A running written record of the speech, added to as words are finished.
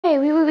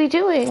really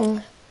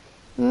doing?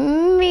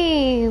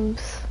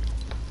 Memes.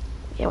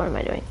 Yeah, what am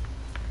I doing?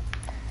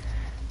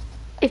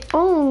 If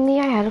only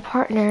I had a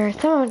partner.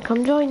 Someone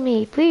come join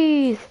me,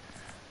 please.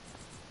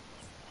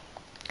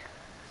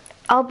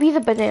 I'll be the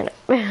banana.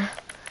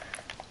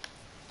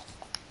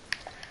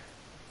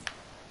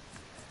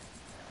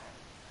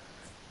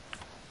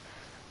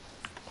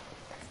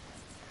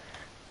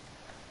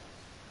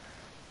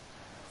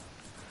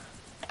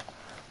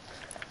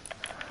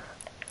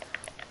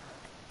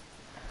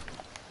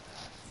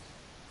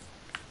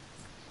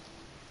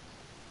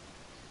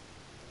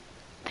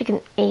 Like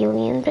an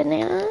alien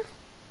banana?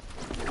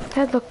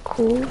 That'd look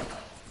cool.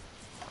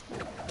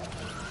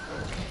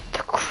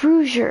 The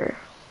cruiser.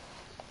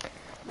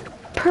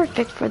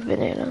 Perfect for the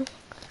banana.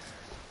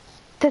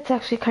 That's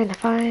actually kind of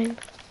fine.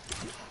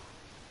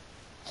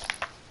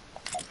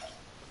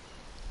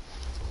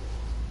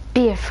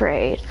 Be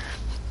afraid.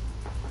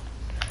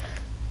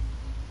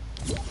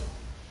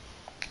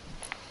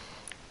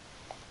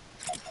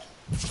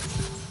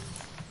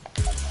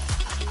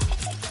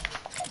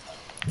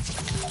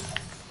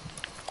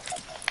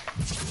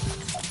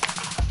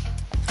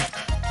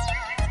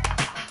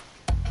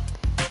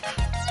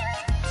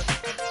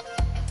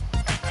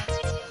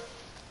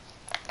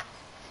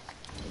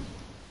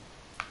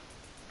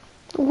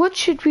 What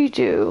should we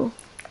do?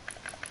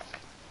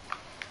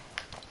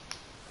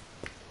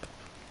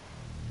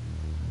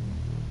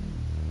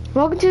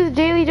 Welcome to the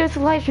Daily Dose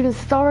of Live Stream.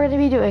 This is all we're going to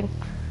be doing.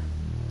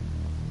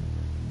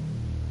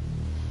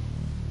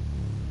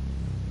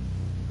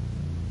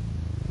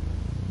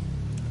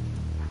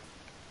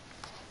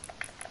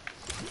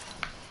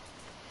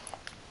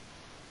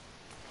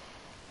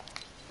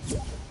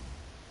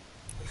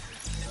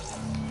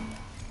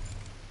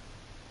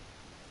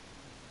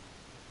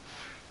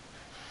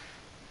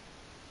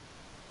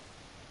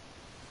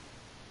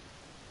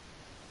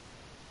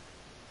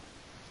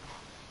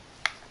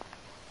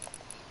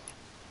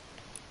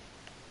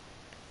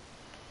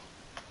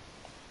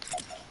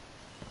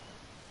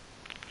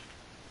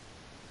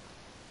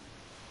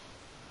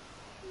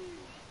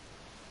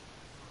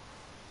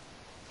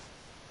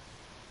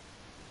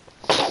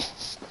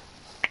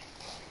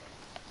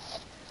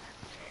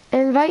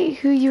 Invite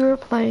who you were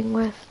playing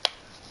with.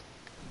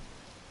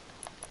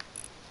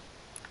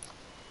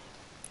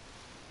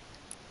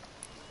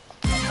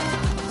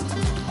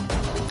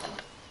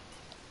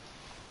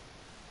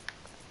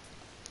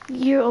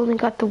 You only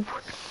got the...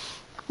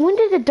 When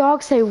did the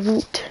dog say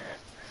woot?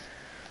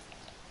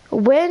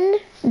 When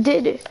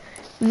did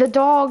the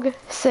dog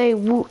say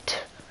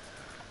woot?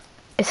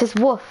 It says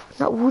woof,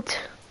 not woot.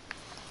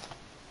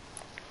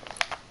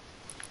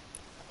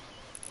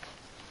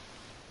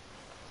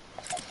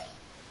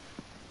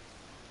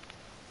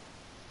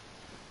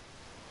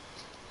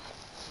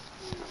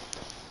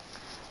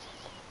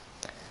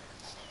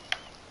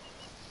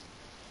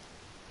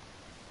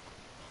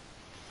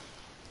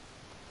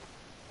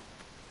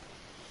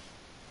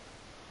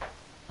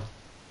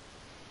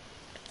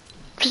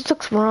 Just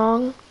looks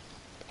wrong.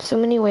 So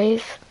many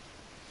ways.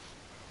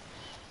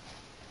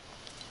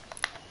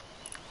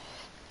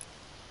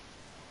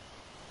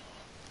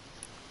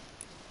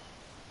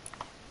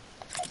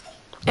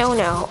 Oh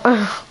no.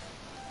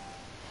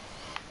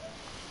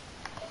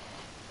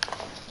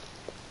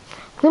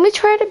 Let me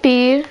try to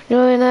be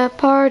during that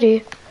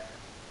party.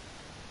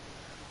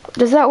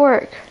 Does that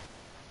work?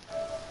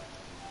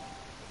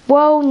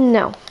 Whoa,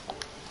 no.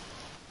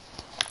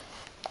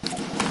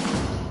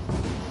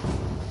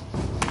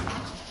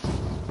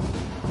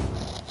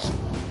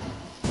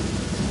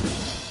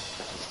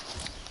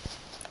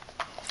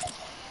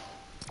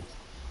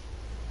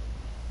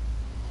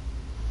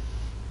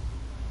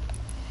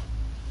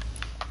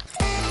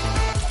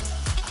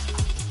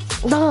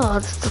 No,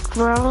 that's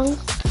wrong.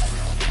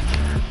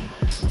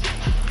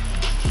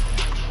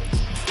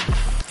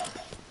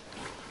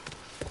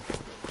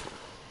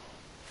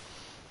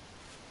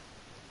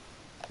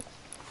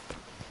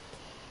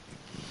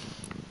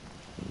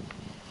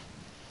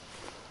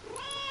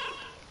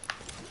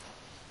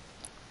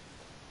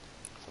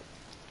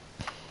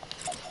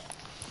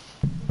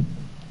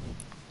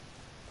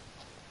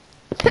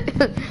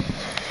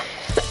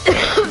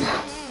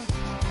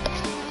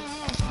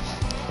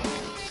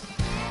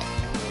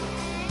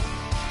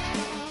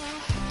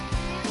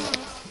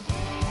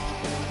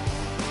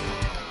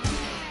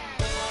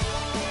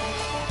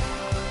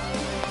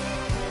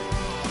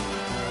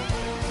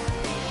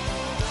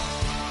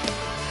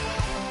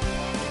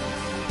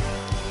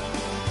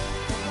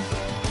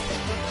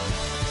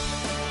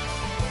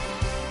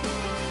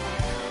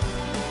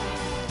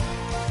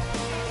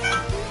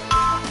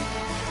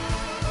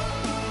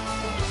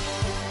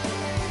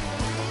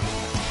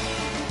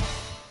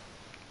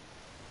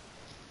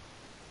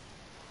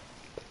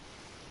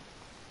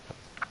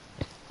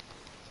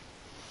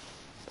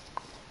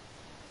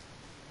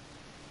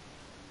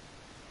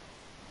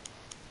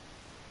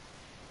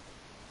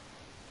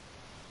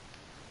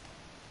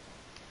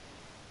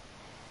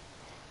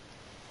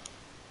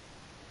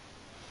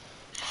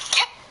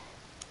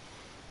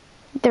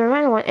 Never mind,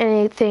 I don't want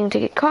anything to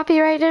get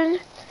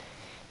copyrighted.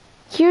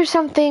 Here's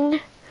something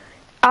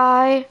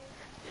I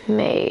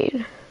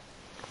made.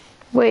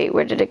 Wait,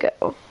 where did it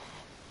go?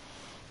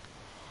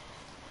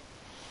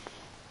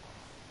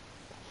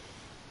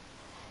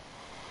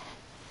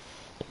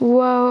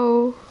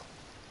 Whoa.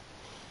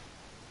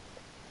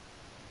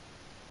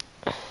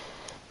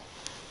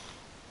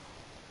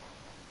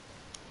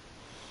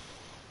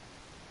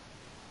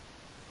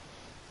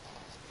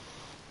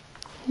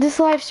 This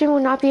live stream will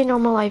not be a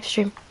normal live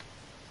stream.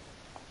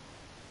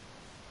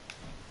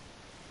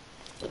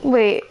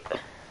 Wait.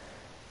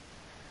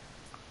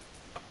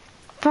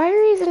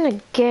 Fiery's in a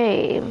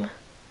game.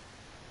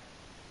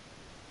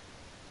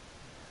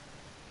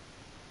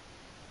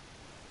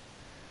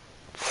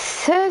 It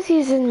says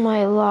he's in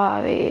my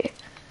lobby.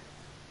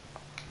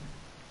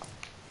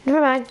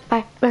 Never mind.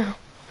 Bye.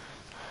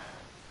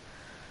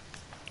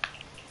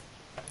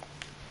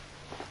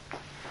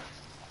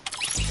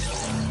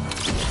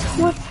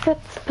 What's that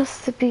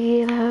supposed to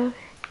be about?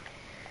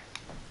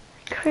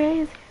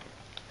 Crazy.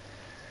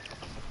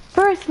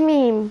 First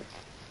meme.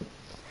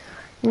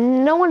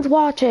 No one's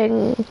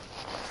watching,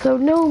 so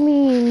no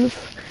memes.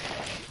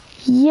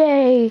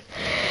 Yay.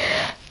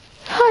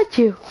 How'd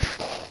you?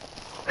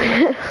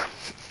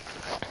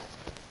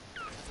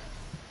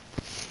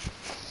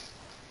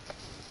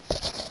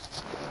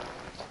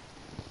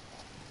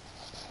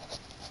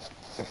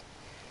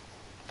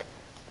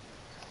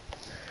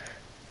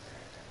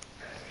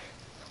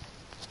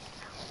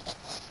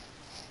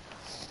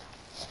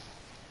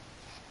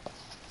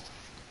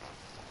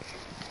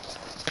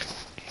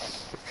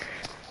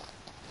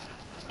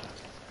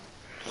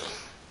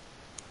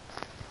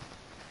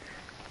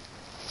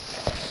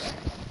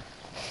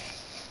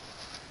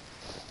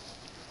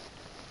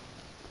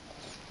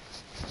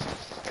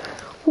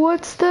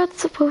 What's that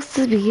supposed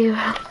to be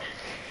about?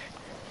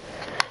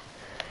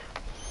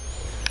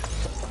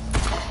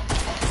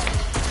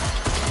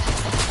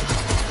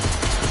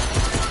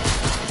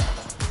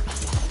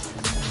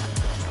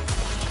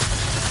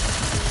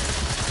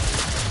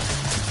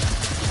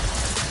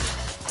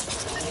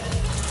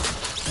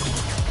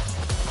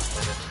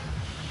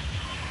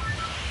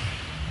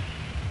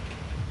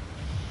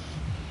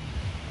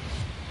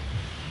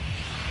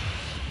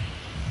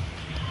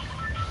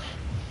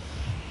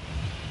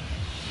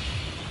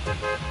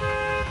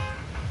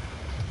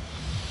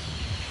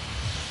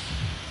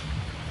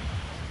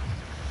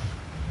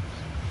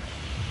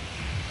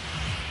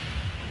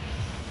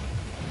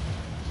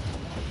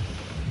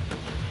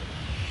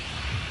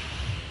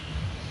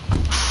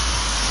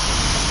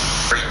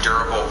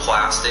 Durable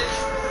plastic.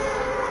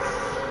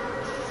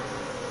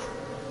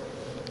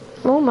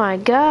 Oh my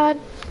god.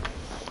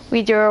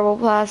 We durable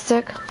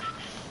plastic.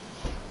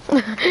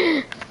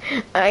 I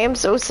am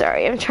so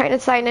sorry. I'm trying to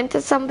sign into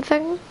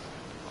something.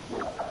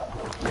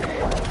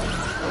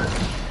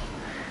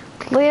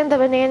 Land the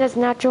Banana's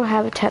natural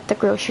habitat, the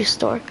grocery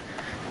store.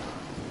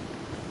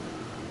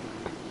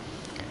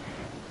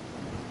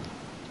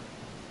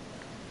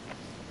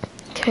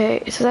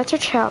 Okay, so that's our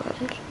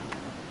challenge.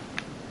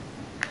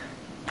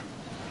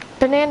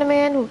 Banana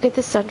Man will get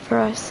this done for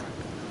us.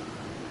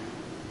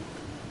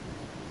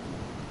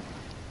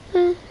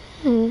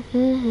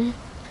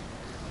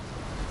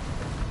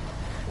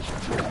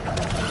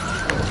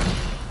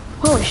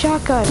 Whoa, a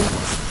shotgun.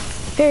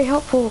 Very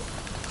helpful.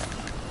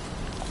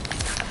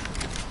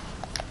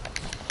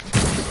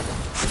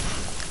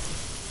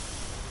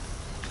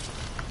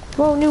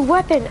 Whoa, new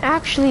weapon.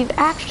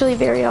 Actually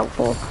very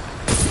helpful.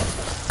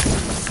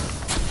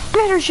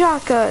 Better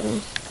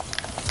shotgun.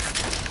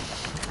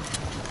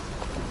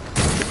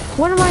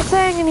 What am I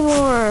saying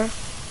anymore?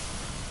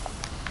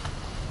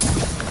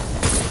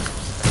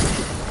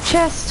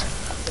 Chest.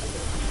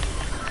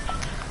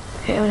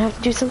 Okay, I'm gonna have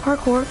to do some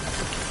parkour.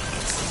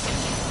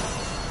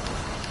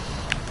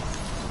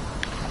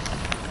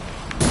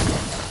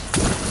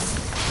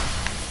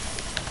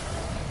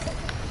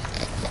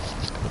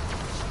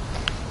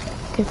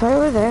 Okay, fire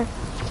over there.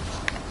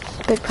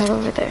 Big fire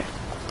over there.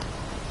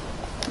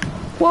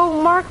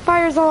 Whoa, Mark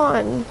fire's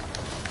on.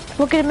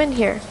 We'll get him in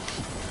here.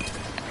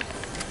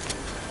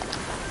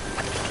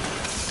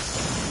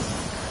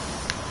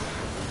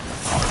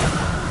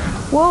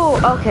 Whoa,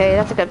 okay,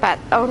 that's a good bet.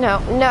 Oh no,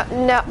 no.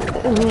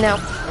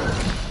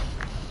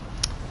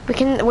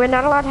 We're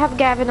not allowed to have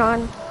Gavin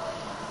on.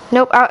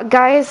 Nope,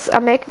 guys,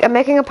 I'm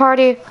making a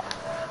party.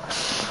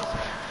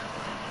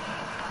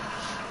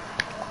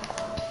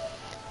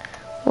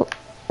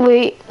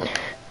 Wait,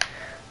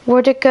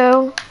 where'd it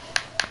go?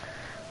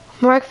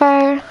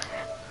 Markfire,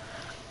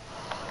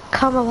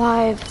 come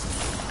alive.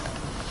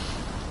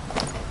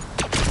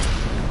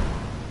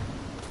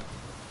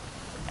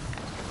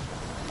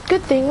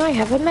 Good thing I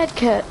have a med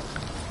kit.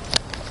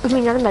 I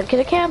mean, not a med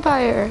kit, a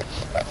campfire.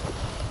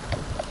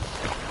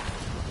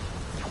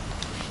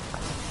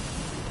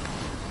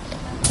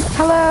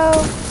 Hello.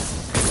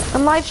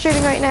 I'm live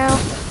streaming right now.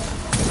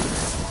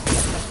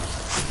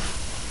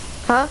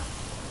 Huh?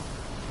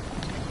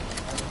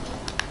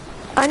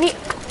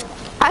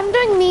 I'm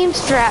doing meme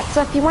strats,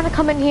 so if you want to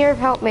come in here,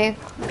 help me.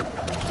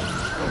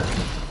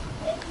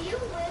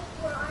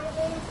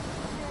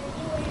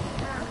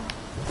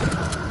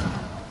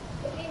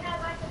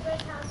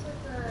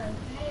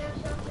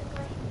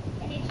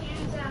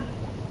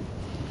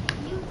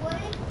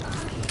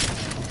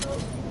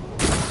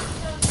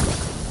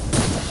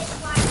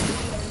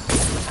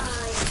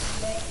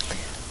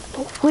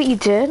 Wait, you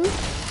did?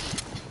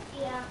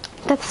 Yeah.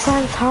 That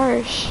sounds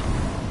harsh.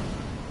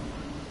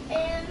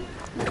 And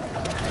we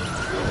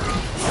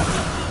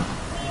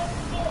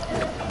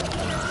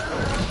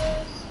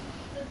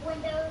the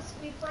windows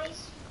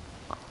replaced.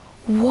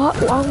 What?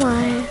 Oh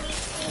my.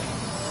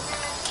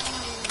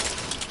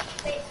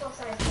 Baseball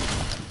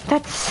size.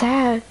 That's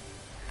sad.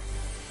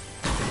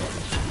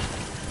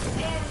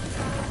 And,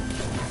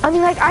 I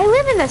mean, like, I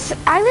live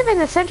in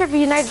the center of the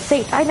United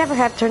States. I never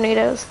had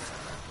tornadoes.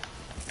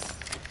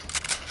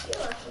 you're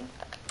lucky.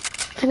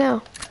 I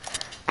know.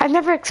 I've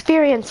never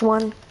experienced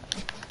one.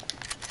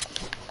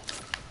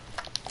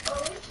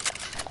 Oh,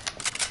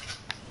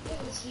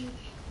 it was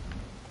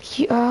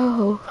huge.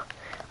 Oh,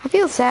 I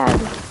feel sad.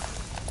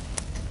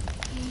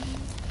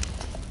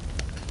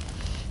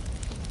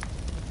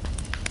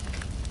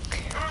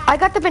 I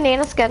got the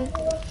banana skin.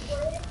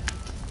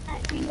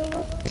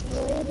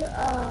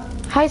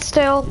 Hi,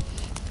 still.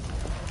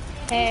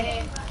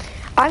 Hey.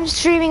 I'm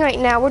streaming right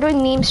now. We're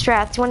doing meme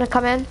strats. You want to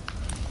come in?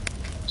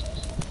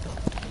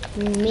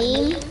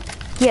 Me?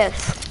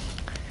 Yes.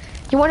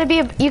 You want to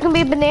be? You can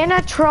be banana,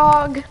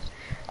 trog,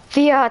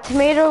 the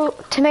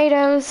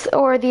tomatoes,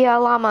 or the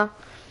llama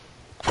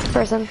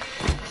person.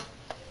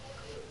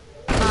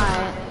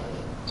 Alright.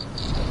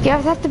 You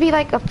guys have to be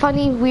like a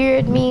funny,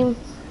 weird meme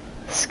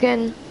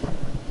skin.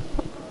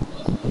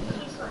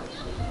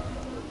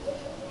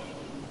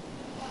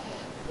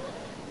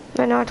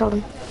 I know. I told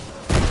him.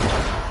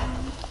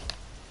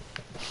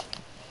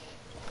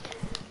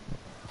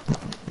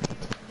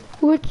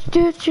 What's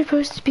this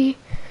supposed to be?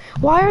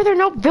 Why are there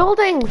no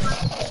buildings?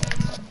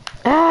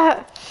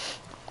 Ah.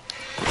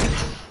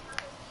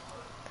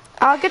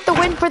 I'll get the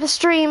win for the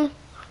stream.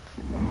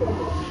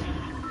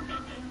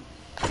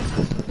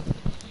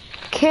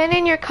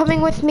 Cannon, you're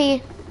coming with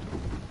me.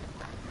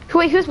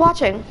 Wait, who's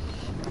watching?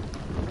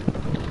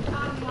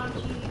 I'm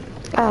watching.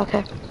 Oh,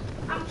 okay.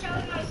 I'm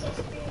showing my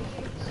sister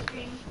your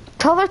stream.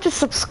 Tell her to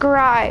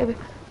subscribe.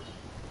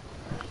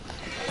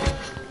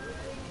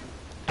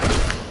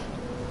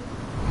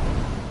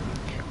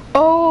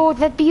 Oh,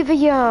 that'd be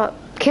the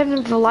cannon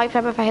of a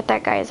lifetime if I hit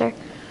that geyser.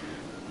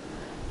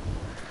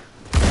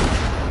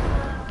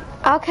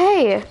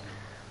 Okay.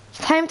 It's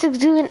time to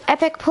do an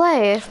epic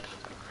play.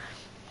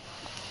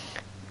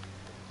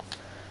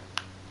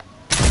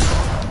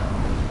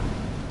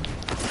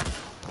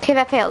 Okay,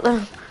 that failed.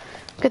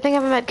 Good thing I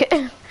have a med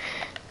kit.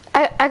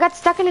 I got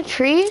stuck in a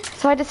tree,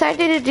 so I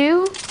decided to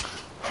do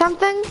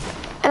something,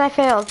 and I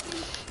failed.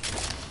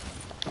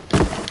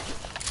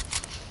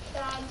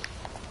 Dad.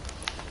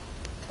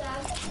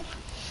 Dad.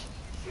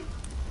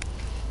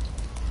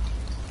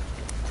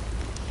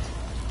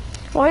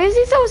 Why is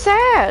he so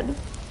sad?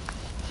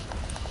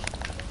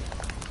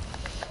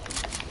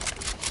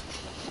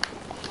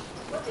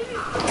 What did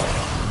you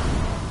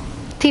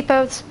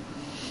T-pose.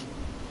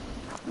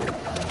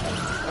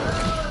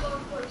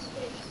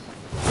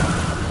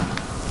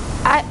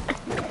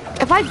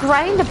 If I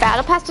grind the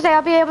battle pass today,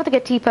 I'll be able to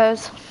get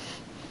T-pose.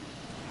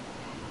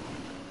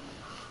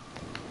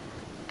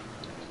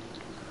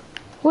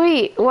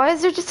 Wait, why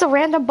is there just a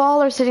random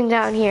baller sitting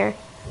down here?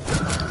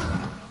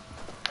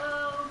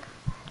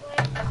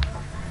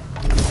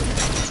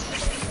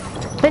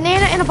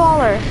 Banana and a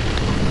baller.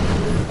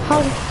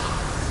 How?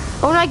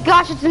 Oh my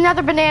gosh, it's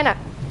another banana.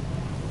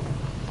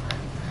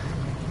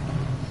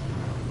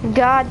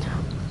 God.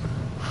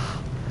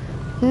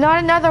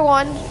 Not another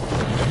one.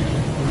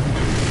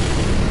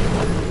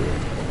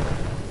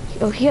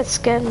 Oh, he has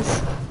skins.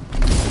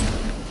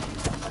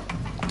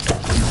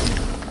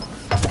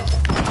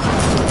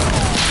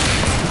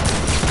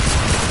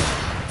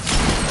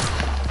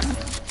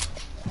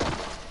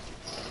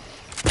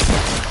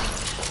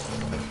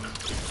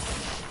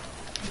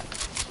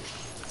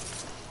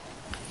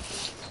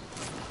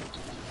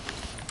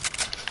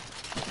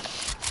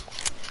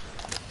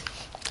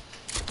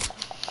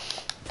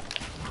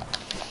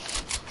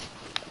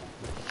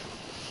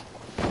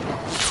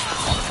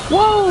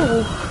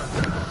 Whoa!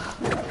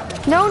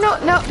 No, no,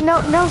 no,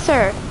 no, no,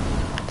 sir.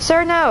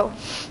 Sir, no.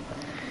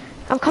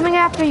 I'm coming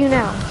after you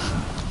now.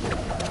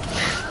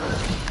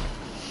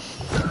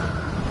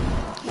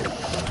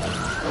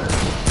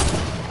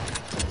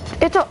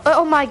 It's a,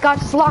 oh my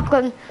gosh, it's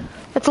Lachlan.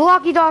 It's a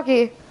Locky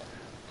Doggy.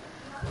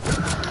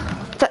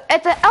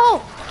 It's an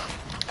elf.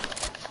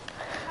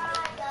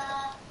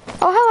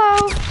 Oh,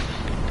 hello.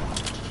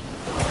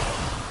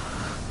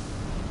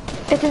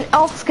 It's an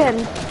elf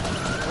skin.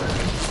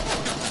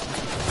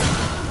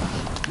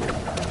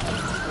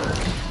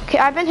 Okay,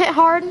 I've been hit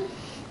hard.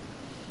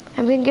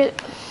 I'm gonna get.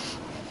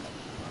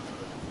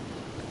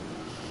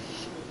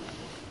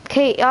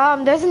 Okay,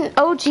 there's an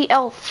OG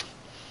elf.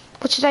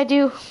 What should I do?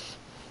 You're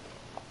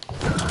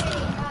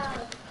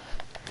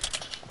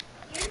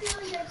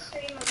really good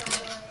streamer, by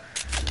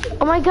the way.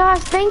 Oh my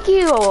gosh, thank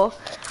you.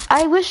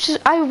 I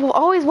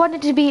always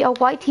wanted to be a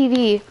white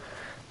TV.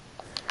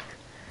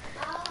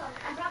 Oh,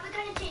 I'm probably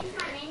gonna change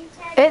my name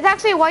tag. It's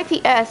actually a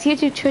YTS,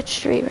 YouTube Twitch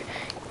streamer.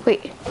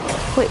 Wait.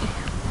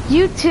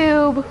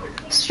 YouTube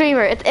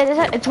streamer. It's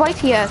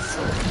YTS.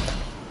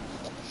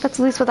 That's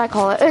at least what I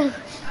call it. Are you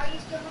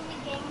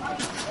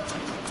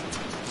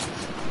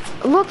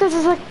Look, this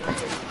is like...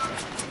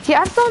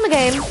 Yeah, I'm still in the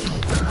game.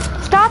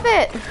 Stop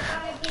it!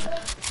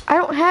 I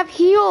don't have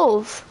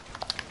heals.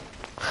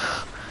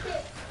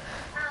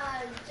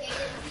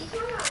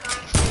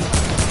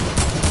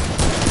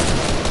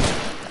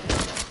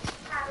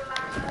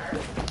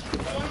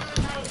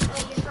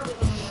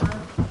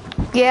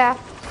 Yeah.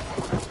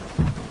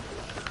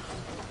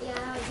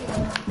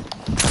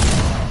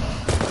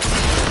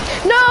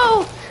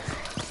 No!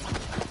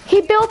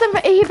 He built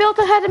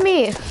ahead of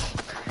me.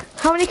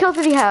 How many kills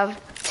did he have?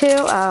 2?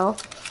 Oh.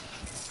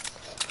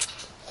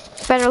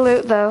 Better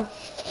loot though.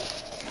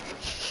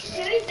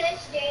 Who is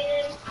this,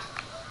 Jaden?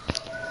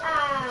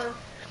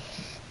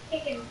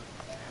 Chicken.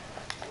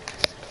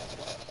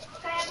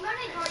 Okay, I'm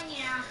gonna join you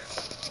now.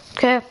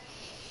 Okay.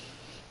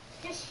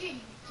 Just to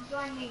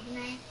join me,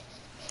 can I?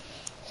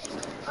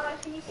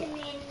 Can you send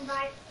me an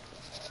invite?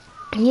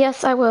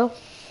 Yes, I will.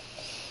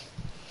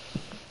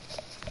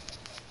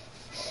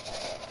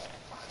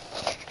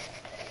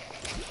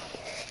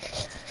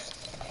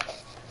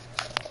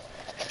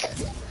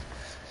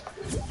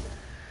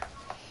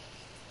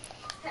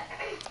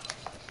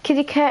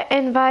 Kitty cat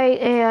invite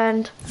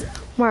and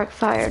Mark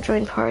Fire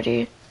join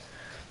party.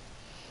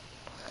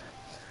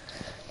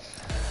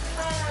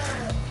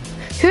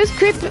 Who's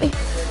creeping?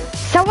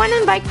 Someone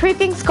invite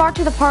Creeping Scar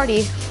to the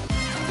party.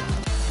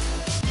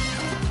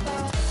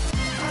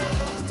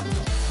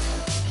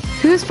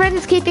 Whose friend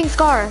is Keeping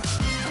Scar?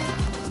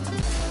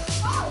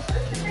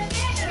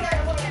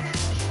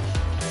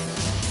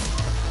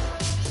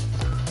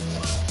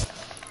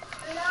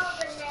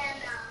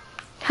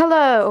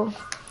 Hello.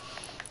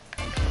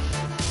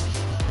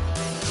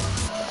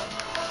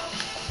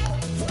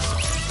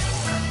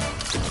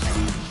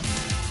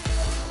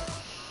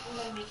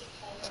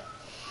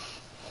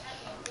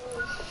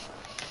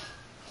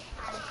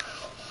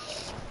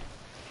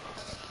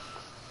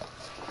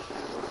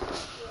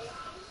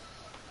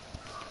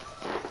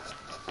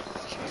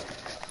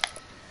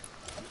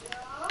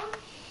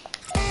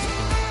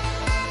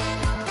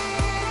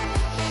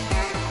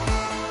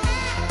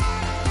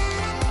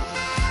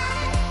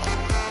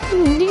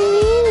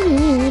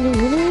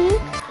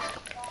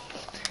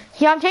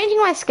 Yeah, I'm changing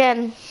my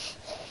skin.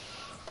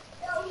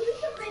 Oh,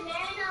 who's the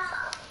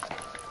banana?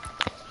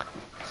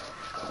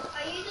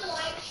 Are you the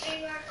live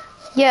streamer?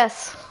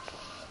 Yes.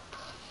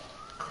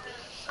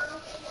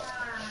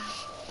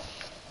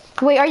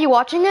 Wait, are you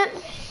watching it?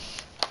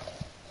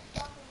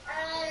 Not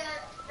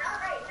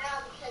right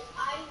now because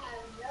I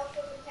have no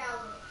freaking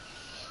talent.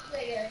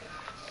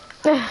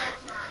 Later.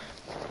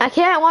 I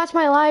can't watch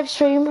my live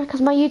stream because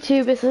my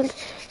YouTube isn't,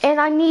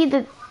 and I need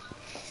to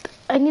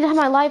have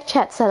my live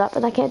chat set up,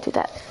 and I can't do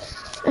that.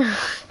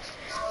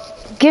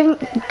 Give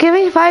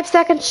me 5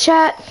 seconds,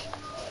 chat.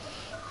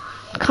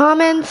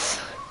 Comments.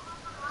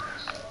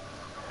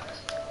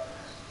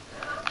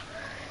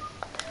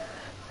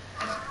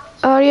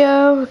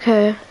 Audio,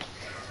 okay.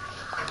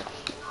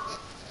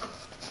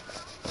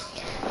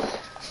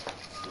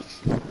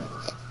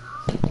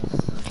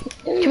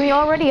 Can we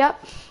already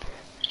up?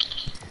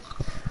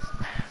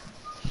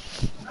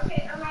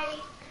 Okay, I'm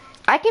ready.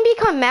 I can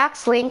become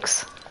Max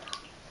Links.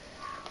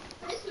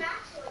 Who's Max?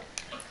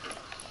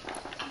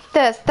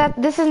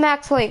 This is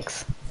Max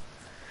Links.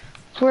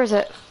 Where is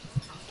it?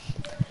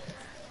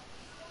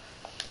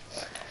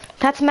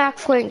 That's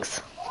Max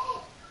Links.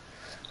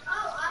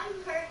 Oh,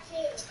 I'm hurt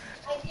too.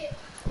 I do.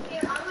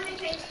 Here, I'm gonna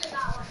change to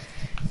that one.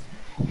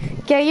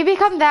 Yeah, you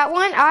become that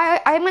one.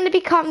 I'm gonna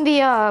become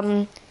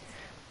the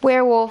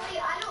werewolf. Hey,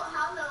 I don't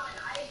have that one.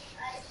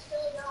 I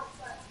still don't,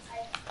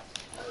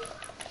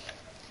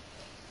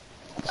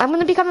 but I'm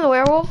gonna become the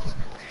werewolf.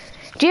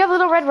 Do you have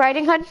Little Red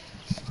Riding Hood?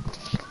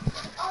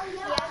 Oh,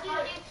 yeah, I do.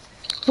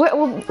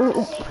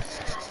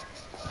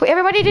 Wait,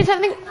 everybody do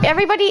something.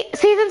 Everybody,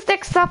 season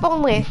 6 stuff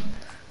only.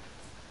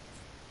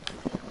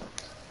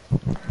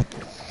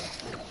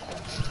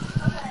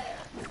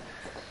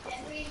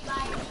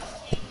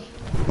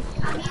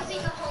 I'm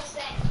using the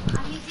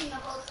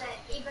whole set,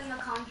 even the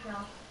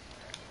contrail.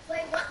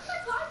 Wait, what's the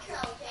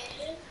contrail,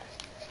 Jaden?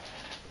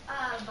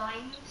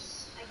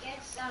 Vines, I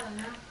guess. I don't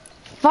know.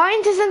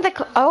 Vines isn't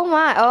the. Oh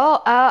my.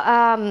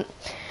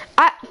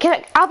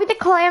 I'll be the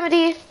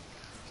Calamity.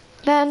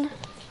 Then.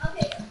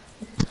 Okay.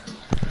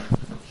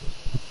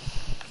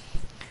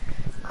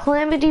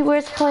 Calamity,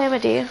 where's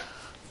Calamity? Look,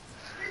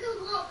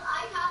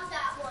 I have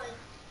that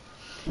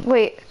one.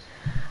 Wait.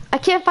 I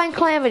can't find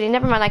Calamity.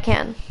 Never mind, I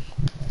can.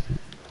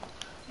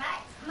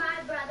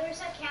 My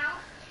brother's account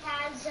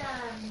has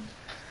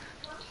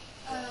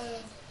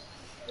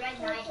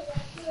Red Knight.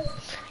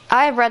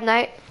 I have Red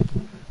Knight.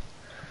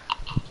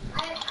 I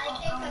think I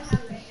have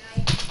Red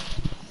Knight.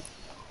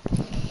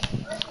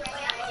 Wait,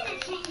 I'm gonna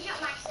change up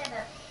my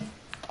setup.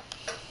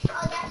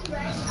 Oh, that's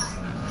Red Knight.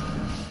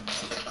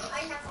 I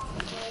have all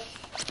the good.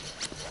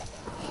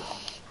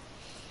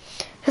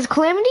 Does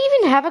Calamity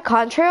even have a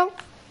contrail?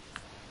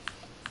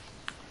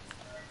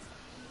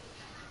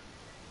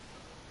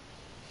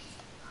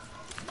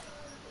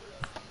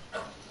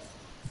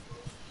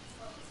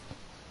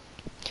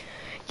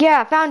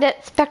 Yeah, found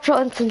it. Spectral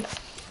Instance.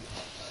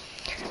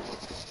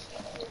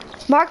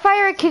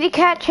 Markfire and Kitty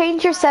Cat,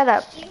 change your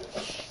setup.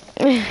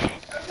 Okay,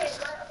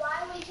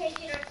 why are we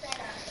changing our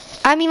setup?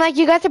 I mean, like,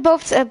 you guys are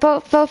both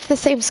the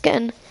same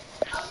skin.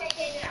 Okay,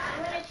 David,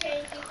 I'm gonna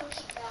change you to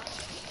keep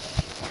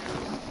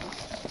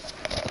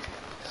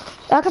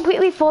that. A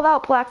completely fold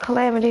out black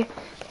calamity.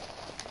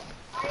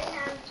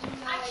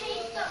 I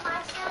changed up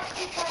my setup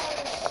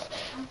because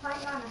I'm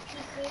playing on a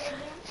PC again.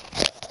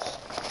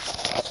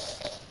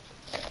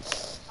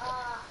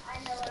 I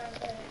know what I'm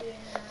gonna do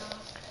now.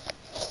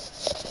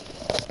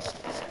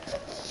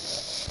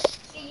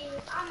 See,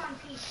 I'm on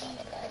PC,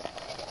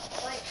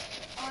 like,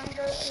 I wanna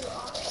go to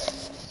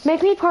options.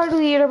 Make me part of the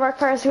leader,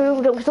 Markfire,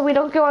 so we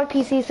don't go on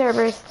PC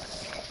servers.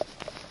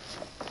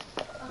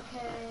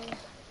 Okay.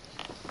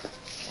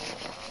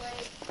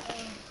 Wait,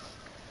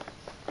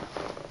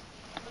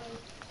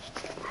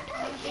 I'm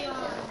gonna be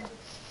on.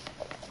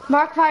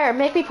 Markfire,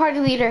 make me part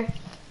of the leader.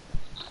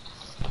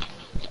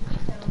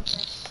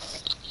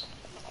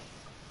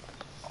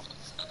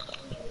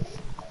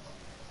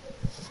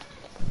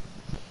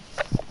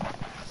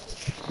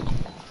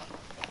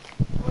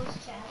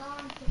 What's chat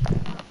on?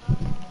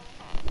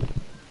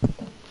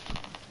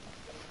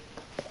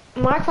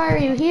 Markfire, are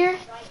you here?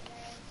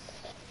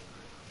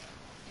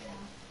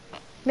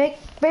 Make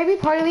me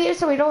part of the leader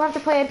so we don't have to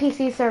play on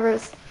PC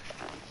servers.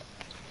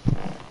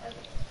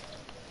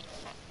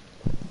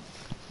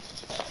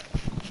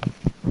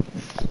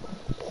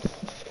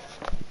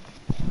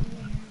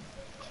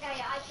 Okay,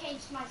 I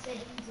changed my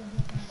settings.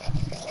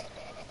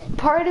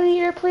 Party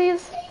leader,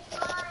 please.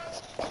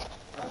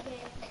 Okay.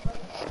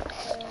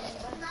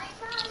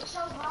 It's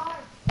so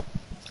hard.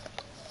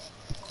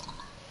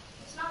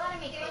 It's not letting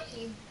me get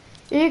you.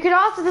 You could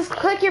also just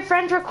click your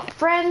friend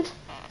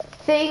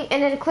thing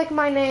and then click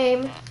my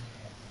name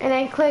and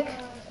then click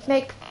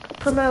make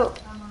promote.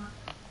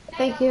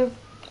 Thank you.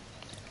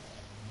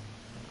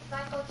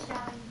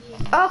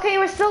 Okay,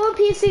 we're still on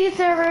PC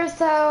servers,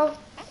 so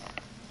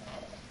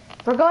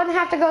we're going to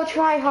have to go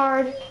try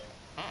hard.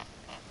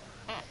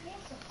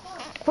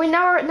 Wait,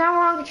 now we're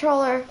on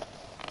controller.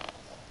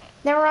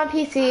 Now we're on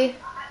PC.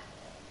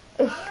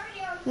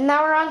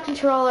 Now we're on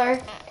controller.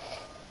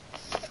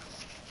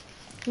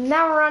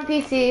 Now we're on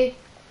PC.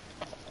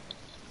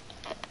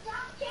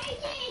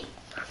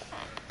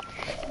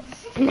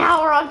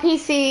 Now we're on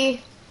PC.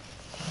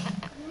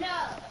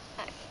 No.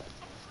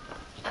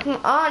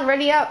 Come on,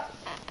 ready up.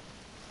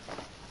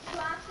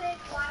 Classic.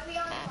 Why are we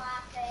on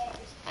classic?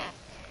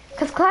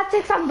 Cause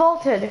Classic's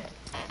unbolted,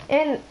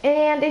 and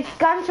it's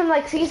gone from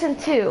like season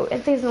 2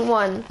 and season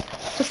 1.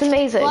 It's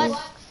amazing.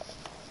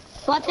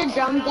 But the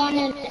drum gun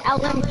and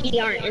LMG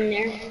aren't in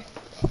there.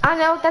 I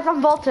know, that's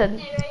unbolted.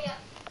 Okay, ready up.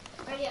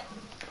 Ready up.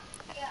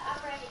 Yeah,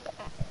 I'm ready.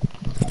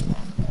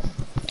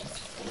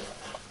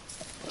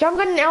 Drum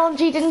gun and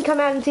LMG didn't come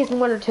out in season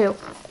 1 or 2. You have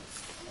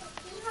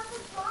the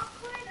block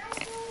card?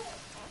 I know.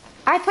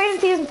 I played in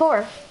season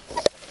 4.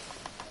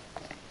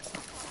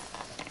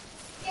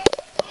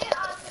 Get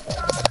on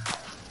controller.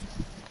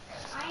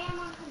 I am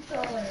on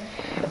controller.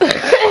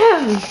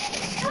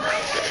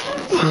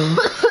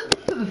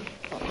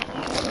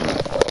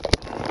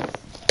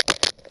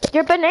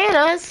 Your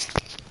bananas.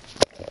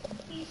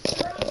 He's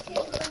little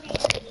too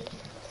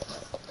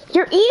bananas.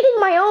 You're eating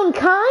my own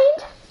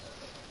kind?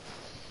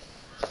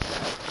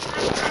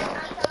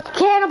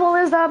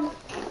 Cannibalism.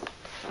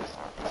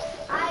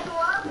 I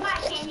love my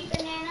candy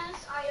bananas.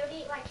 I already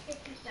eat like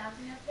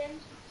 50,000 of them.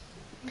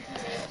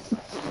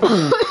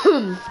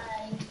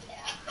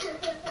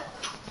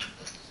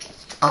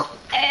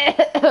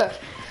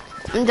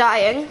 I'm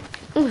dying.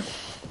 Okay, is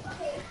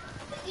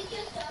it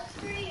just us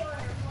three or?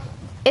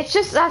 It's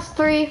just us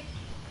 3.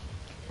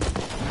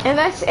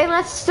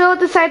 Unless still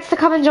decides to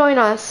come and join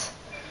us.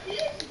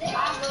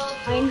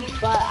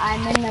 But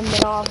I'm in the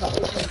middle of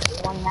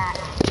one match.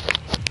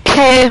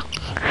 Okay.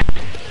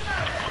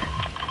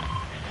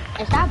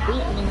 I stopped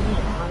beating me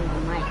on the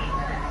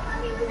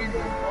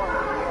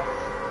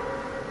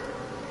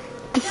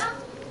mic.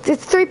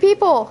 It's 3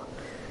 people.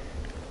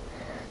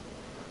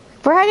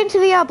 We're heading to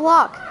the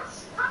block.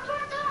 Come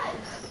towards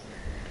us.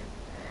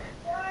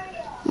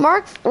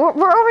 Mark,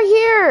 we're over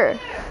here.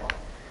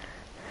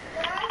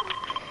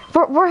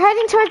 We're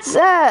heading towards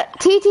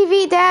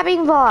TTV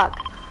dabbing block.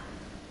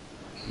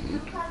 I'm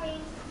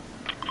coming.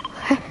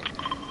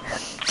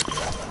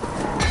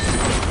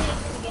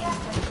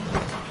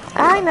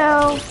 I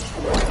know.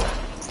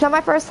 It's not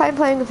my first time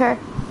playing with her.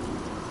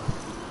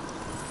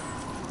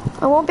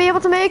 I won't be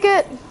able to make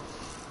it.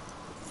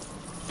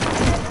 There's a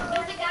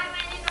guy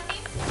running on me.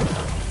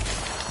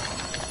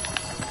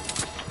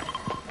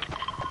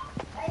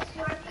 I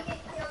swear if you get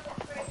killed the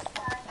first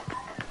time.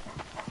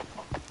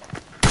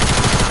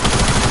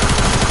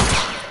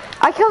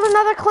 I killed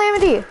another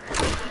calamity.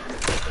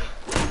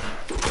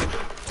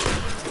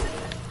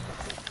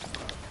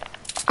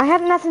 I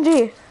had an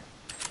SMG.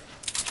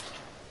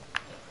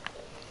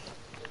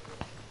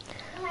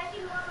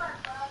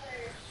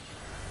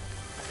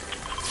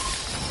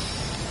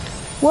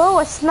 Whoa,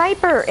 a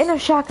sniper in a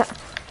shotgun.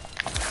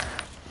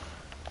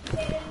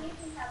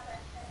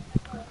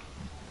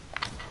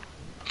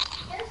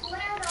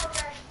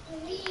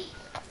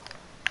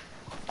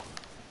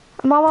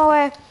 I'm on my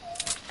way.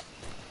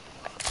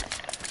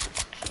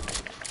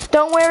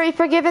 Don't worry,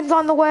 forgiven's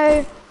on the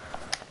way.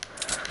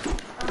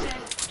 Okay.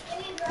 I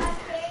need drive,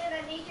 and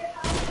I need your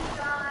help to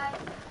drive.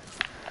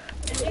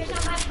 Is there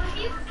somebody with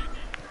you?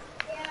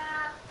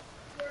 Yeah.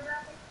 You're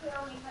about to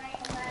kill me, but I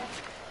can let.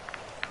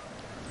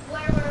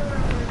 Where?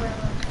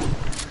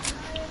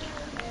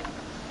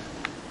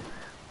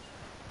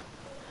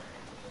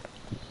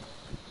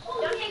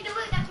 Don't take the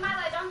loot, that's my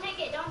loot. Don't take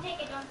it.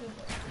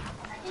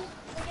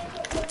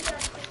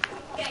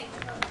 Okay.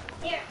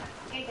 Here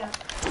you go.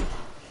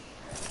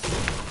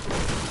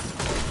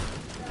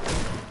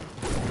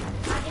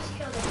 I just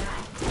killed a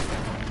guy.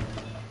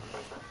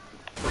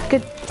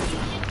 Good.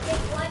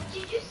 What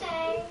did you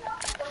say?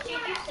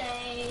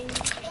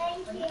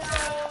 Thank you.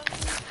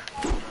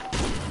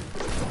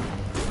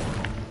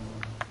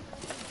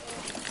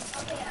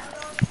 Okay, I'm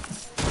going.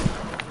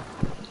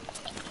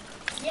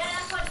 Yeah,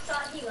 that's what I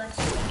thought he was.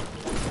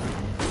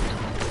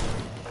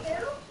 Who?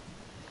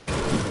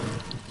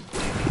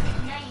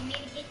 Now you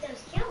need to get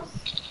those kills.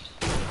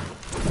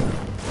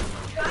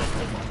 Try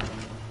to.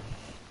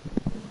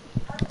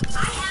 I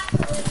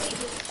absolutely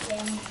just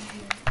stand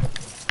here.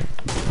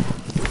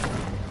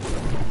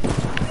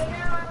 Right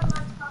now I'm on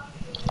top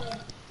of the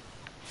list.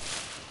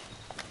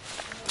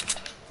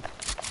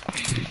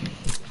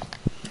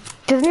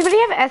 Does anybody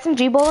have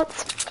SMG bullets?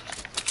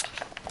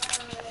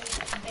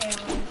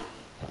 Barely.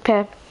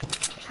 Okay,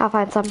 I'll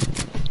find some.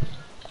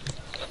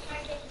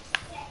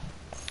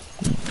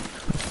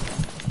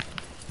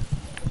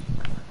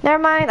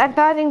 Never mind, I'm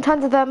finding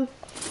tons of them.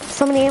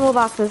 So many ammo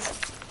boxes.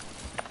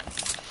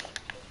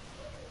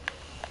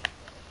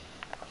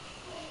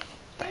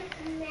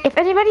 If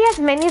anybody has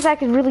minis, I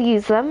could really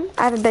use them.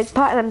 I have a big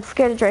pot and I'm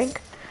scared to drink.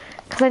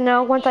 Because I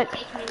know once I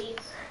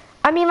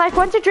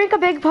drink a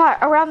big pot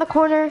around the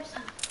corner.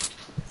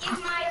 Give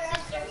my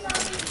sister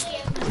some. She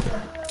has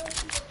no.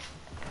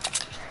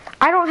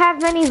 I don't have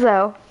minis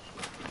though.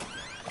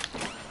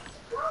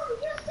 Oh,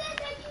 you said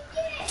that you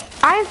did.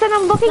 I said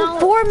I'm looking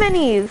for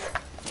minis.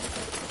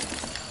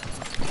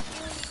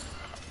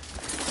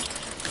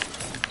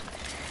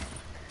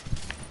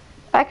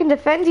 I can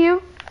defend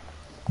you.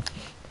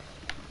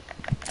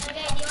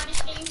 Okay, do you want to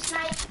stream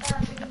snipe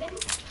Forgiven?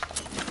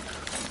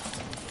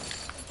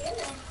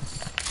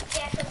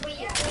 Yeah, because we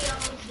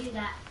always do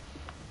that.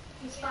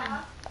 It's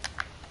fun.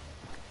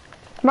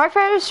 Mark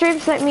Fire stream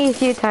sent me a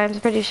few times,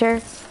 pretty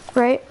sure.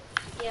 Right?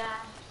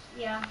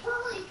 Yeah.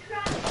 Holy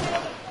crap.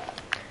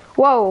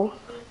 Whoa.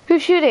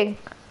 Who's shooting?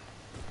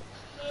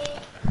 Me.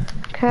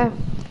 Okay.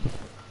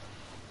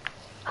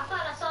 I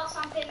thought I saw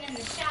something in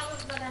the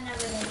shadows, but I never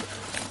did.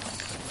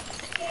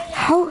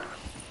 How?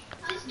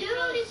 This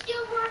dude is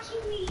still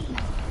watching me.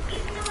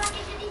 Even though I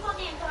did the default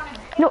dance on him.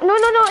 No,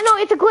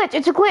 it's a glitch.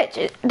 It's a glitch.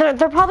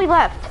 They're probably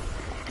left.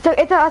 It's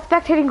a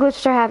spectating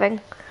glitch they're having.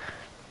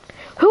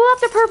 Who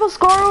left a purple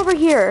scar over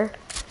here?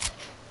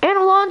 And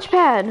a launch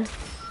pad. I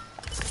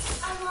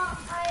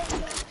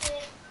left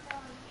it.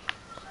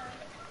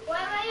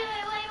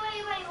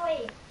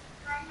 Wait.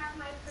 I have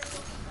my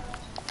purple skull.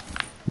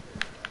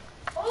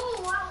 Oh,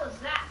 what was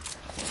that?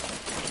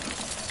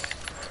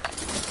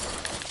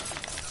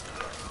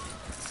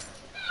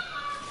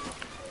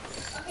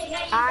 Okay,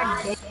 now you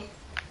got it.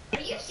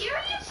 Are you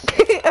serious?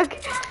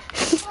 Okay.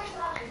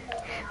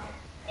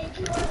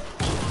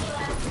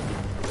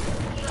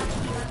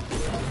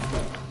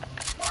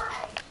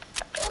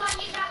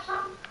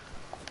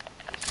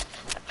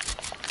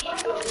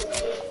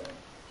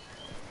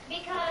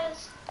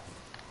 Because,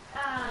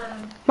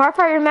 Mark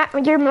Fire,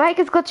 your mic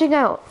is glitching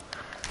out.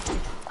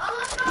 oh,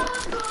 let's go.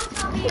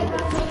 Tell me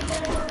about it.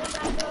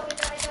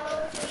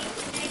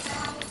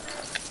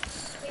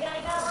 We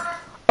gotta go.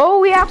 Oh,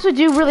 we actually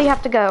do really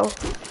have to go.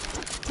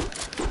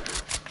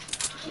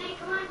 Janae,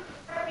 come on,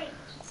 hurry.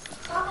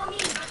 Follow me.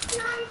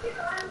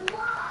 I'm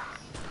lost.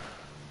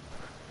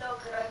 No,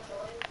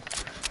 correctly.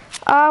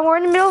 We're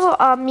in the middle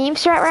of a meme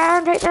strat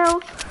round right now.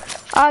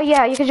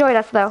 Yeah, you can join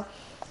us though.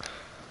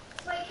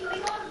 Wait, can we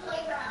go to the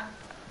playground?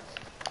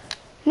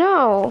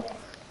 No.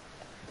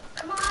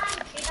 Come on,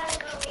 we gotta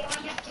go. We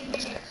only have 2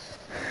 minutes.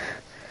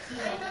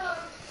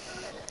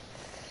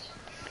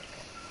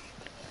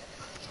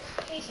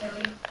 Please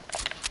hurry.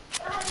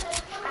 I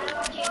don't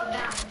want you to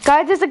die.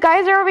 Guys, there's a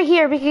geyser over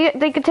here.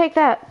 They could take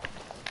that.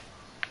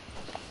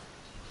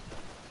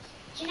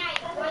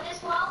 Janae, where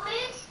this wall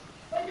is,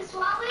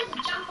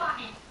 jump on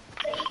it.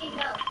 So you can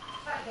go.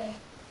 Okay.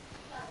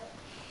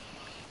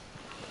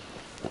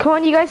 Come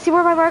on, you guys see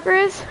where my marker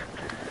is?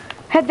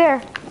 Head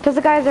there. There's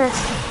a geyser.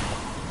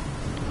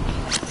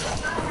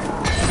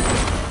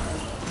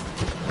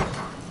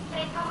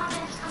 Okay, come on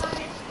this.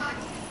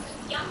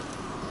 Jump.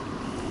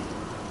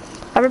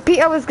 I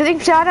repeat, I was getting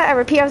shot at.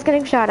 Okay,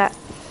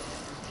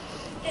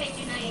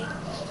 Janae.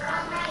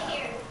 Come right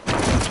here.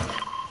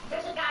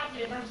 There's a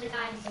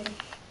geyser.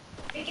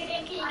 Can you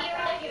get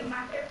rid of your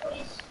marker,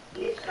 please?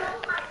 You stole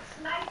my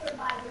sniper,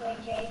 by the way,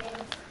 Jaden.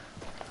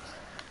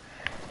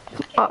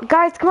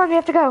 Guys, come on, we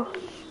have to go.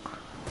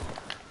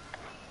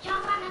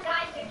 Jump on the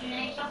geyser,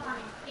 Janae. Jump on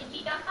it. Did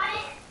you jump on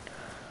it?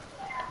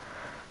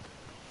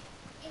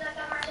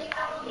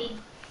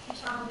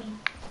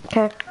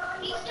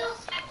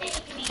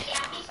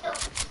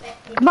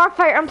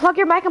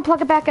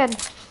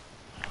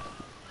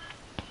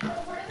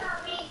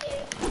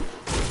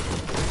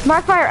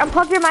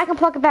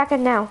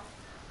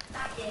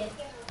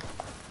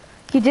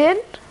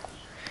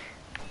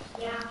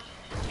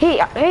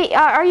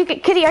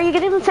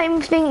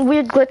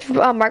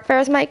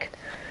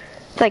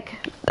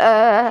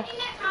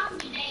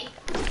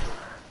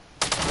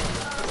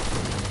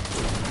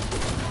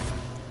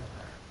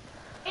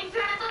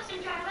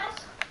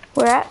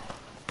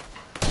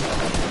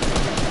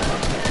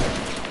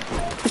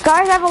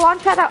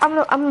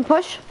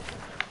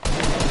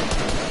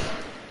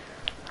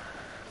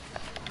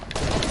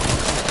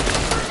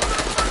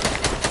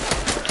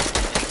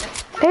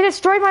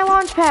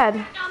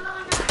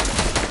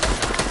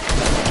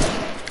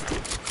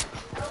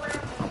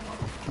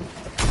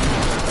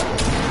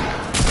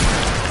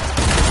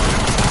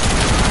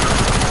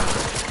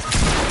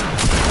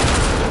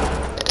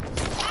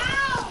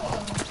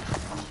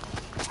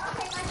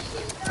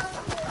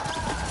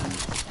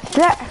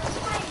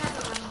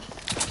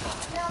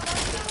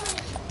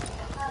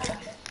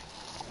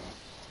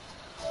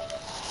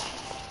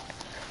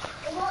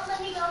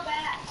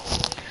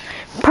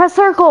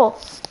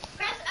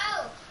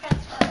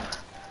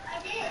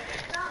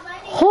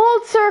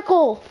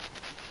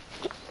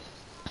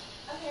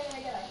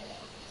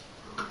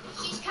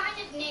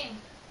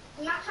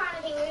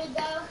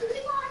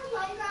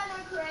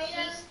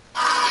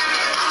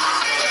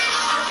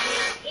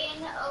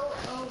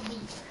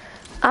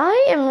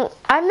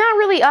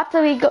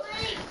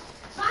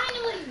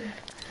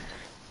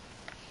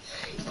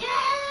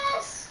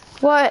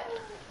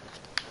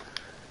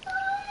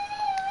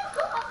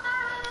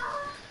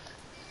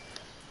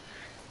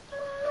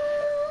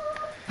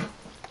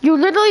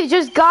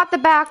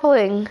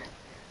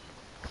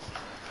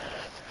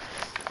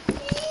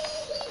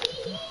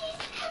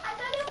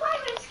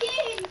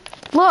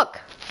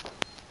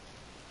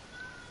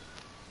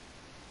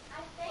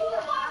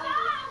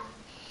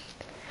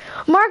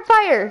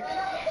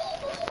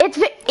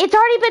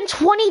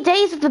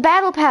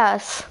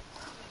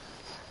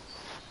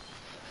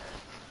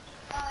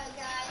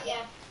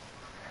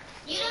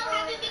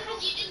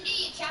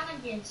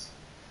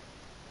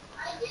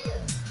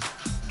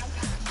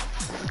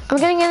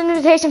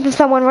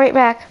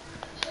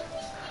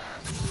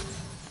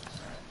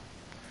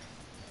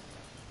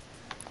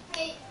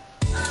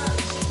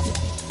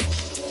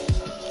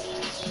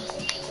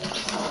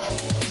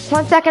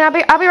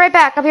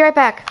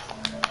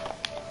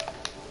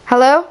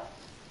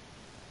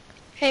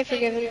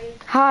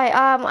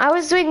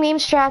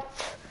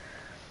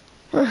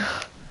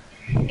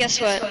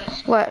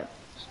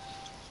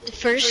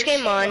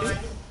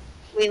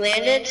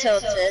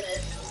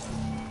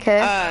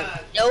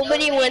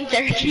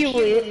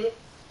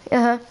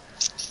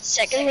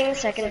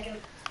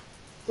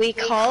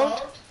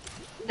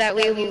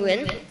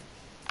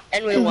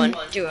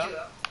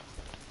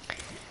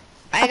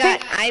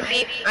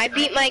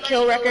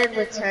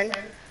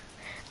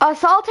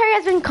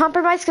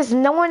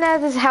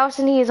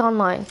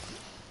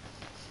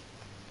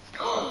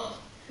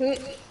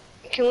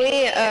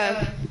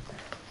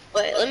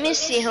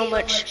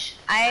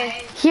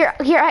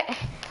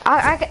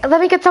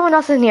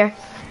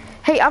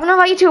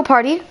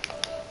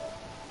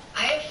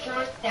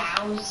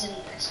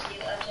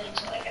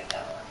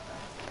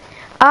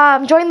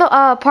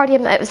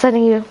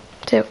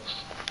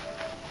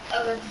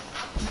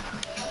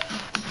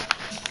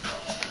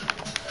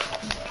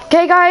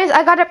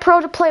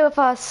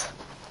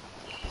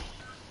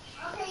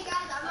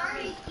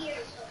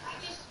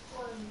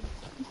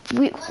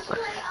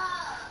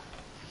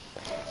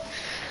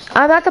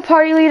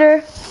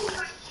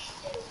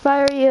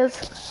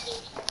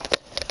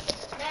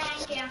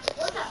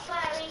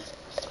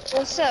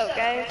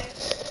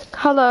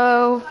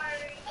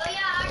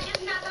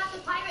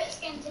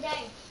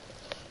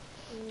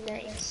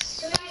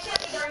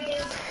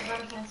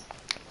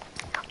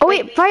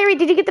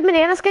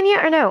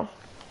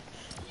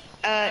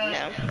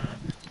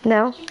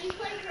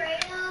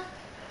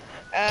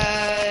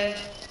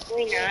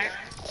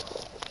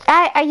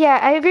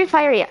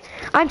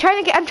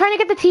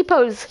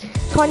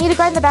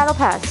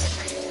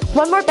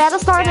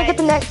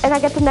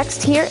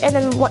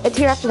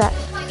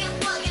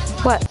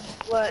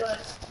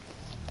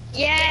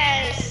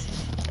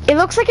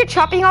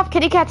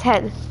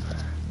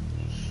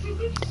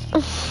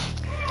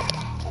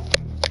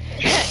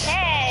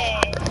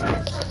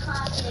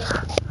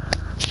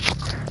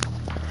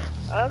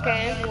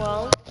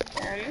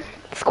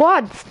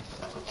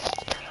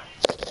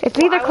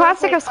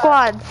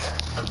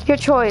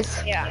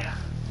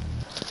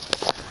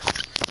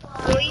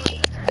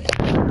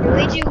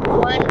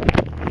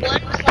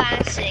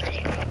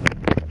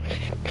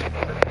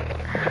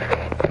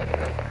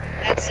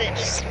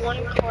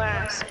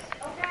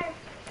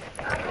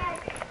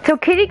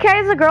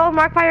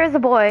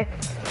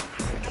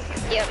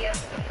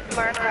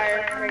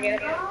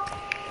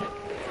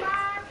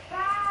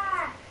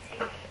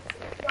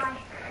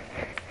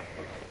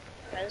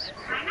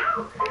 I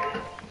know.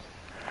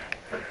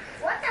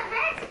 What the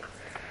heck?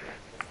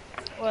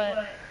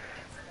 What?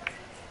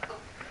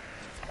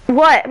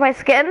 What? My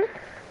skin?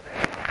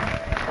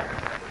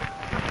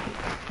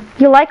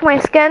 You like my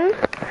skin?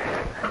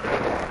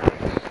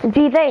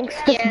 Gee, thanks.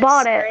 Just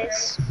bought it.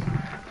 Nice.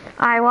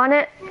 I want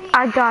it.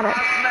 I got it.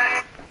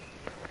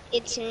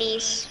 It's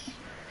nice.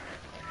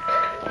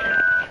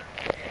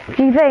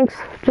 Gee, thanks.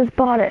 Just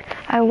bought it.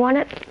 I want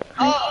it.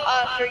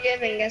 Oh,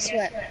 forgiving. Guess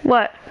what?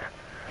 What?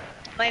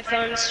 My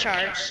phone's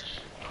charged.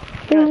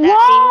 You know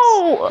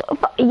what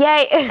Whoa!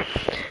 Yay!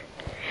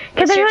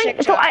 What's your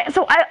So I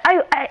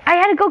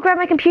had to go grab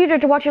my computer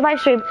to watch your live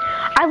stream.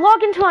 I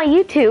log into my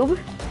YouTube.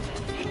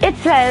 It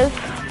says,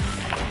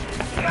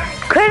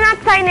 could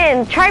not sign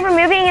in. Try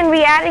removing and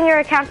re-adding your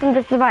account from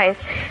this device.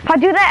 If I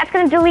do that, it's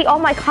gonna delete all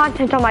my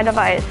content on my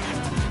device.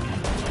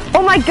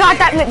 Oh my god,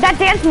 that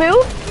dance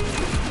move?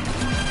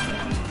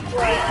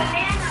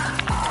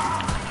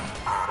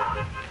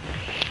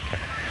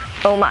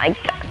 Oh my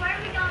god.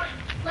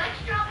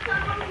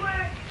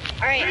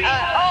 Alright,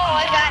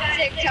 I got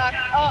TikTok.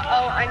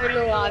 I'm in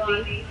the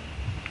lobby.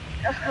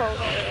 Oh, no.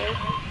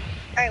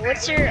 Alright,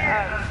 what's your,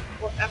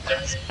 after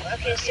this,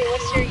 okay, so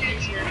what's your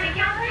user?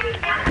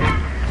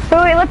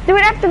 Wait, let's do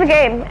it after the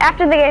game.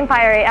 After the game,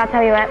 Fiery, I'll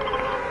tell you what.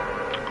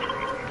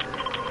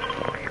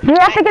 You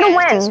have to get a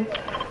win.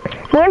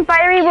 Me and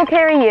Fiery will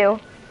carry you.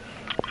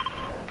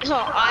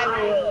 Oh, I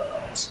will.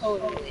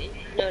 Totally.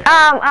 No.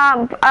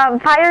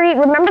 Fiery,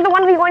 remember the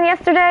one we won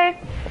yesterday?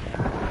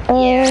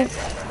 Yes.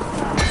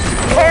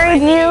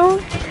 Carried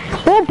you.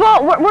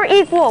 We're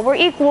equal. We're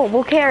equal.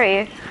 We'll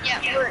carry.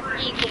 Yeah, we're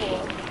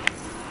equal.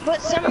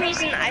 But some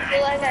reason I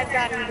feel like I've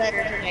gotten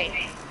better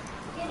tonight.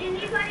 Did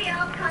anybody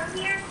else come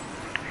here?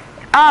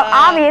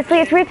 Obviously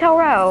it's Retail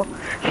Row.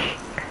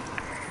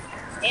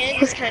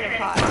 And it's kind of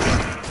hot.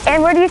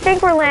 And where do you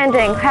think we're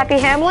landing? Happy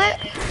Hamlet?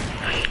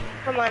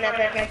 Come on,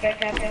 epic.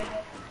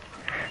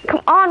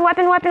 Come on,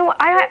 weapon.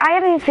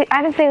 I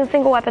haven't seen a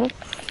single weapon.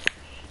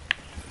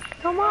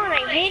 Come on,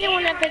 I hate it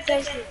when epic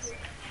does this.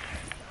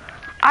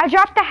 I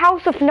dropped the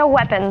house with no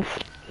weapons.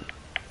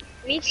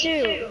 Me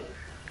too.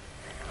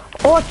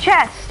 Or a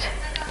chest.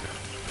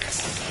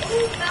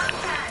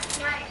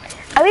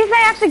 At least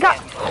I actually got.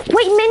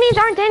 Wait, minis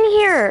aren't in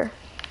here.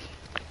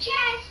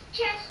 Chest.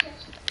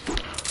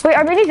 Wait,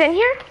 are minis in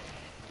here?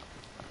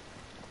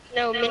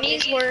 No,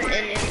 minis weren't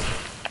in it.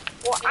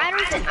 Well, I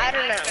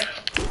don't know.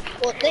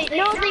 Well, they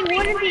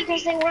wouldn't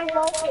because they weren't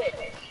vaulted.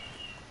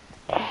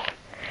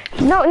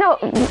 No.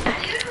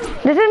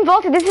 This isn't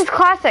vaulted. This is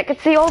classic.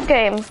 It's the old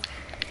game.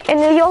 In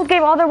the old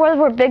game, all there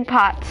were big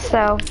pots.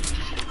 So,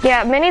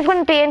 yeah, minis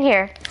wouldn't be in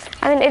here.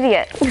 I'm an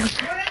idiot. We're in the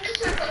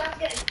circle, that's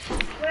good.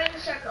 We're in the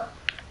circle.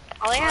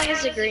 All I have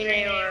is a green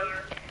AR.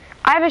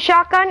 I have a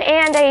shotgun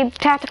and a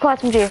tactical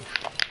SMG.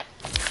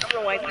 I'm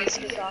gonna wipe these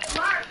things off.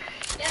 Mark.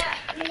 Yeah.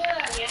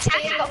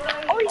 Tactical.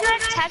 Oh, you got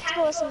a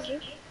tactical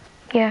SMG?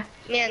 Yeah.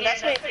 Man,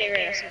 that's my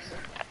favorite SMG.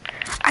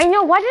 I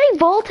know. Why did they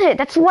vault it?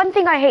 That's one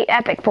thing I hate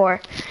Epic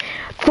for.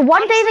 The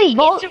one day they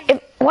vault,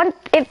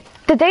 if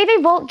the day they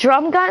vault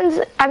drum guns,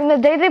 I mean the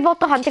day they vault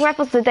the hunting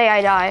rifles, the day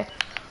I die.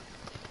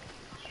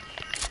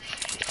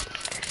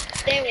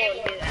 They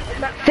won't do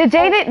that.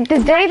 The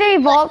day they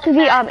vault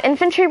the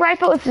infantry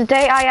rifle is the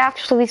day I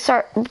actually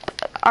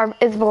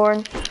is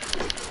born.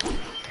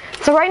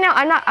 So right now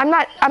I'm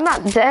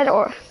not dead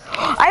or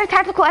I have a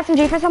tactical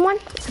SMG for someone.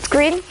 It's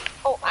green.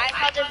 Oh, I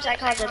called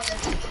it.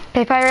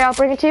 Okay, Fire, I'll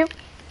bring it to you.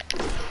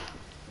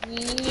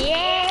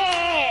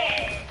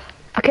 Yeah.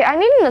 Okay, I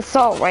need an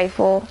assault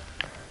rifle.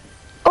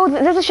 Oh,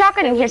 there's a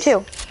shotgun in here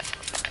too.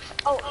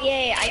 Oh,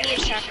 yeah, I need a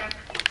shotgun.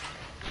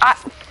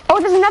 Oh,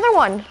 there's another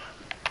one.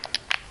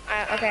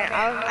 Okay,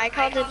 I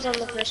called dibs on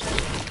the first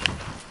one.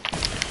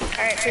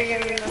 Alright,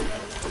 forgive me.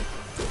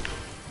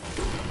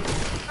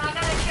 I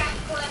got a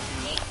tactical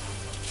SMG.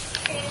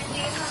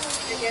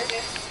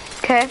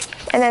 Okay,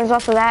 and then there's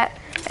also that,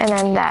 and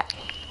then that.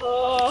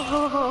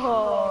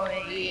 Oh,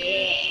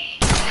 yeah.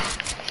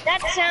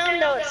 That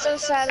sound though, it's so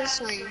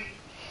satisfying.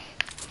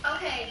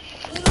 Okay.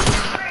 We need to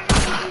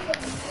in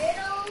the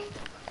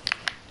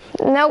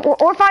middle. No,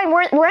 we're fine.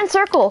 We're in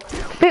circle.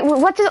 Wait,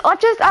 let's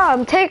just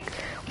take.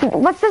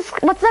 Let's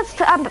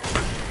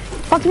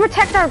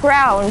protect our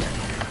ground.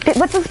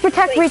 Let's just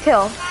protect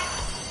retail.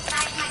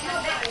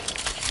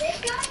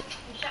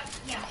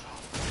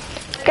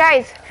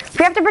 Guys,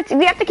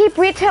 we have to keep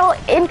retail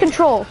in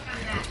control.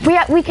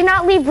 We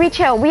cannot leave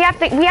retail. We have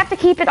to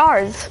keep it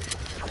ours.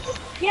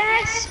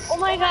 Yes! Oh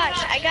my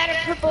gosh, I got a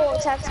purple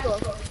tactical.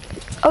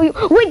 Oh,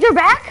 wait, they're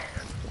back?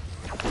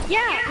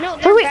 Yeah, no,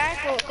 they're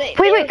back.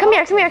 Wait, come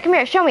here.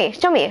 Show me.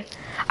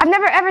 I've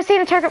never ever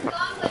seen a turtle.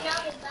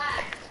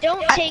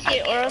 Don't take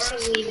it or else I'm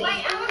leaving.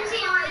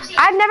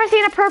 I've never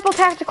seen a purple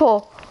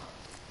tactical.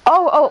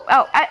 Oh,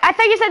 I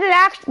thought you said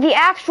the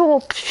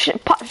actual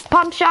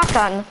pump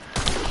shotgun.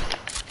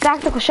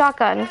 Tactical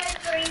shotgun.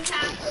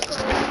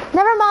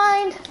 Never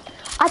mind.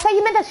 I thought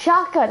you meant a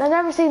shotgun. I've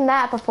never seen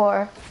that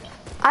before.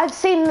 I've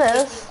seen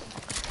this.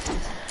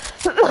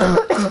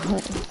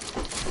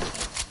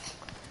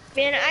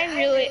 Man, I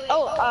really.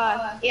 Oh,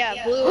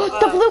 yeah, blue.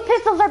 The blue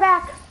pistols are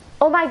back.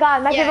 Oh my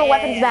god, my favorite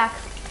weapon's back.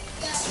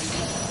 You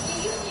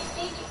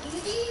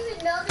didn't even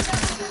know the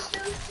double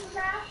pistol was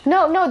back?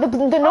 No,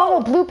 the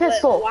normal blue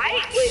pistol.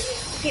 Why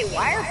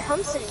are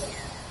pumps in here?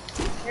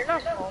 They're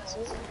not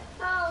pulses.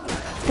 Oh,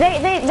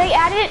 They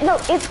added it. No,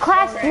 it's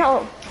classic.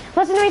 No,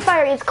 listen to me,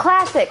 Fire. It's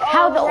classic.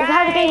 How the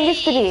game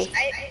used to be.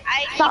 I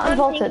not keep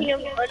on unvaulted.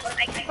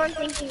 I keep on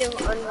thinking of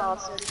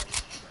unvaulted.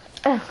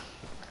 okay,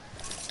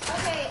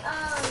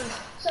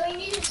 so we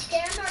need to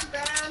stand our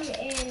ground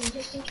in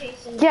just in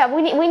case. Yeah,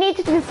 we need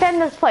to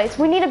defend this place.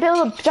 We need to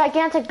build a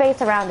gigantic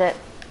base around it.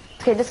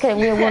 Okay, just kidding.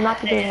 We will not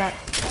be doing that.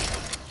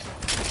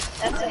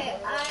 Okay,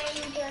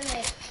 I'm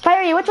gonna.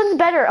 Fiery, which one's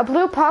better? A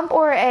blue pump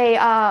or a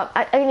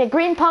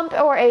green pump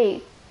or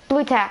a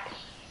blue tack?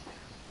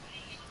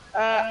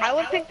 I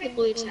would pick the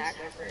blue tack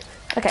over.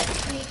 Okay.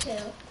 Me too.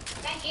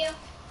 Thank you.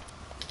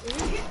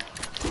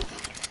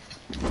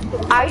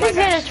 I just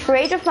made a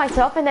trade with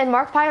myself and then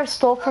Mark Fire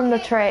stole from the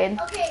trade.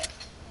 Okay.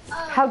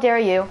 How dare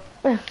you?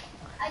 I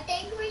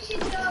think we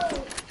should go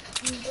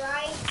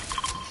right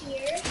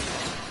here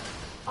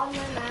on the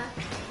map.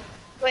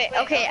 Wait,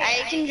 okay,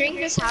 I can drink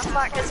this half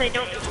pot because I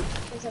don't.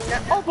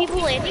 Oh, people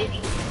landing.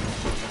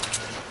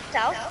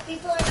 South.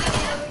 People are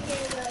coming over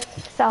here, like.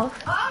 South.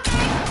 Oh,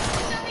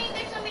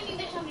 there's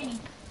so many.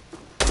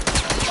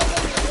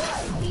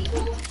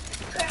 People?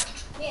 Crap.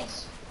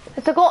 Yes.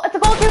 It's a gold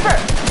trooper.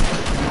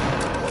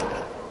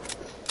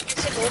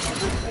 It's a gold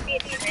trooper. Maybe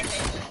it's a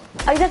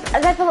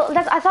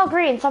diamond. I saw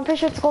green, so I'm pretty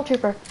sure it's a gold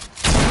trooper.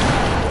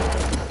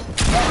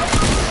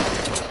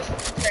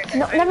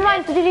 No, never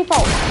mind, it's the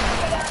default.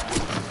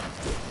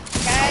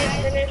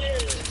 Guys, finish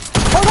it.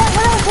 Oh, what?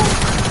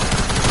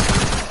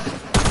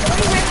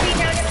 Somebody ran me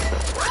down.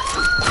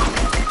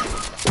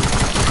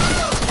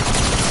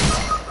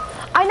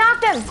 I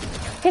knocked him.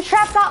 His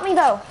trap got me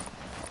though.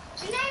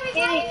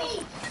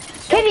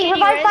 Kitty,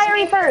 revive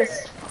Fiery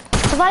first.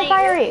 Revive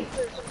Fiery.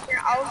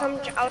 Here, I'll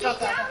talk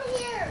down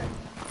here.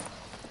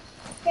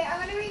 Okay, I'm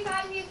gonna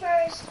revive you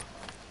first.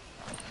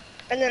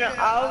 And then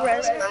I'll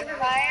res Mark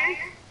Fire.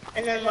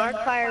 And then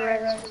Mark Fire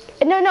res.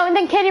 No, and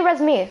then Kitty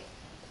res me.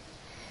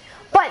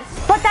 But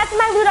that's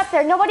my loot up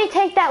there. Nobody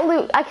take that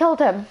loot. I killed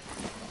him.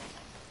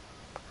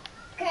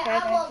 Okay,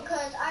 I won't,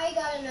 cause I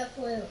got enough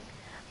loot.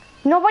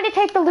 Nobody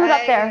take the loot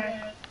up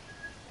there.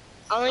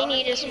 All I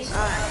need is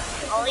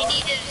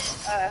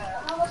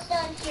Almost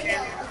done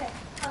here.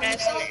 Okay.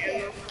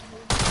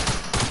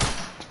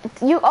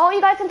 All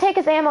you guys can take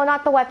is ammo,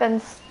 not the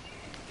weapons.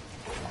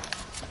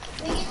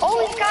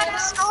 Oh, he's got a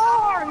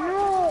scar!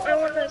 No, I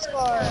want that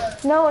scar.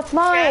 No, it's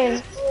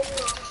mine.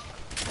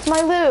 It's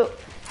my loot.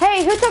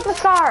 Hey, who took the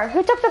scar?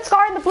 Who took the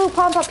scar and the blue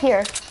pump up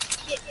here?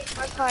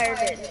 Mark Fire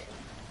did.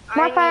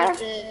 Mark Fire?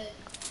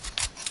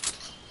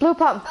 Blue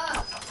pump.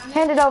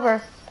 Hand it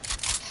over.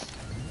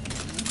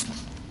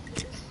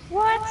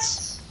 What?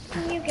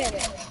 Can you get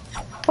it?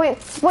 Wait,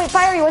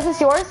 Fiery, was this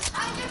yours? There's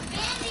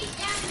bandies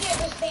down here.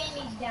 There's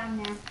bandies down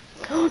there.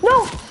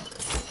 No!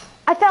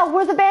 I fell.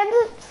 Where's the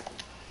bandits?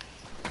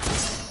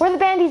 Where are the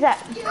bandies at?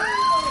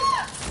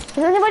 Does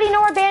anybody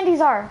know where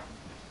bandies are?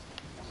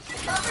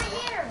 Over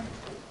here.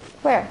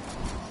 Where?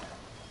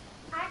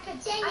 I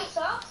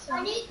saw some.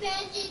 I need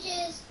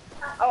bandages.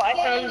 Oh, I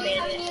found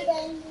bandages.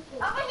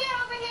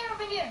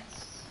 Over here.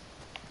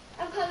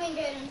 I'm coming,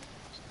 Jaden.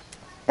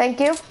 Thank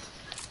you.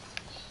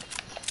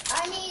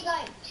 I need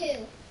like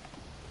 2.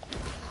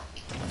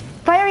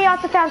 Fiery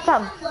also found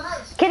some.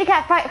 Kitty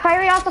Cat,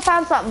 Fiery also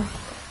found something.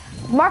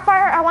 Mark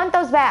Fire, I want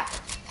those back.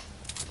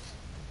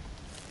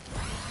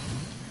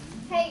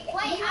 Hey, wait, I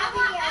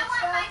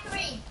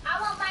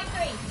want my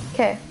 3.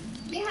 Okay.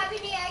 Do you have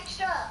any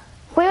extra?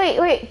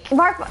 Wait.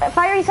 Mark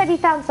Fiery said he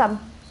found some.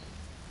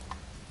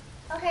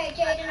 Okay,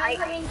 Jaden, I'm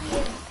coming to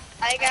you.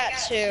 I got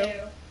 2.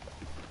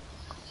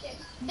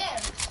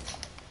 There.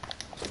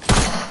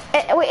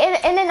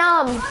 And then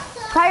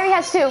Fiery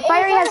has 2.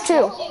 Fiery has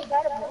 2.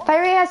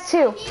 Fiery has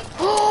 2.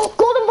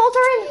 Golden bolts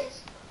are in.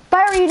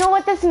 Fiery, you know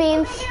what this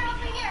means?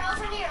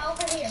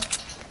 Over here.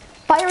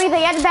 Fiery,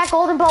 they added back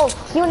golden bolts.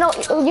 You know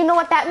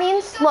what that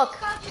means? Look.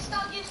 Just go.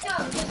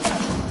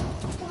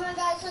 Come on,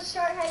 guys, let's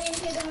start heading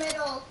to the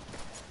middle.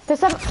 There's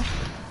some.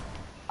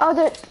 Oh,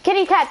 the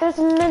Kitty Cat. There's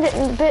some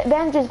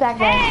bandages back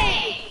there.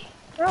 Hey!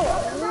 Come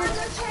on,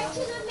 let's head to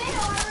the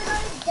middle. We're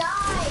gonna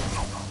die.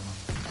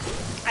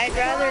 I'd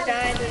rather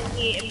die than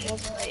be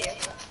impulsive.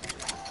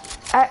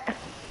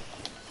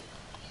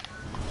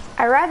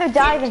 I'd rather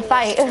die than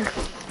fight.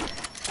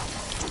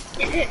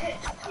 Yeah.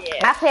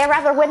 Actually, I'd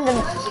rather win than.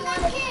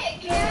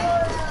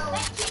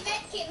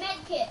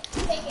 Medkit.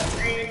 Take it.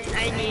 I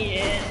need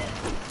it.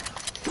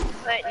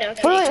 But no,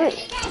 Wait.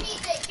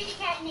 Kitty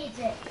cat needs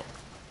it.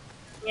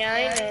 Yeah, I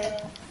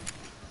know.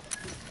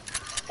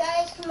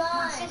 Guys, come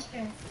on.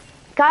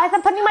 Guys,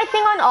 I'm putting my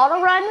thing on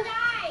auto run.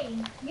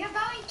 You're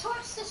going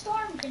towards the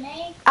storm,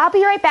 Janae. I'll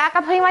be right back.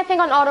 I'm putting my thing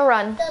on auto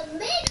run. The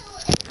middle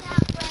is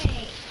that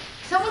way.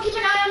 Someone keep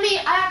an eye on me.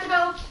 I have to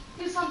go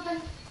do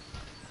something.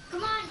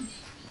 Come on.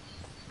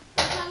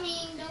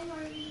 Coming, don't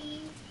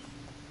worry.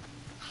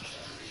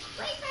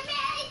 Wait for me.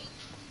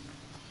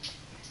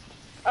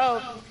 Oh.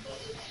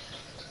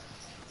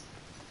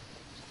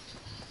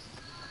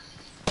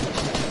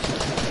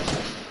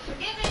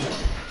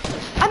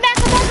 I'm back.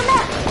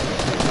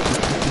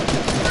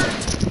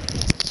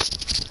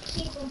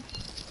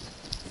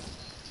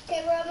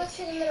 Okay, we're almost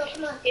to the middle.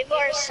 Come on. People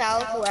are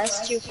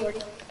southwest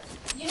 240.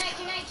 Tonight,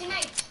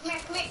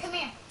 come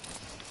here.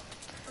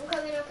 I'm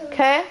coming.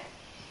 Okay.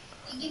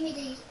 Give me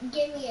these.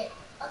 Give me it.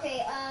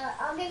 Okay,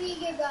 I'll give you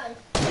your gun.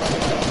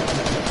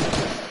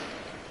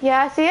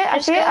 Yeah, I see it.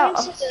 Oh.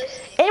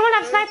 Anyone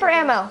have sniper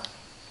ammo?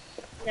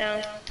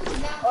 No.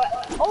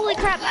 Holy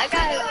crap! I've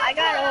got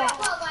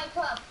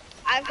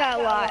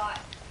a lot.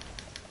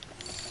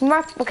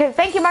 Mark. Okay,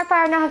 thank you, Mark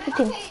Fire. I now have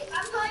 15. Okay,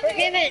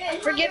 I'm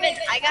Forgiven.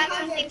 I got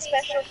something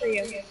special for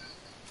you.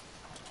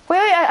 Wait,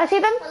 I see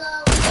them.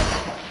 Hello.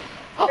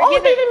 Oh,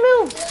 they didn't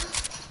move.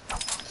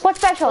 What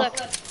special? Look.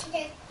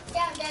 Okay,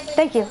 down.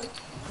 Thank you.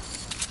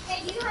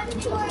 Hey, do you have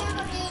any more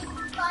ammo, dude?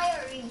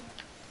 Firing.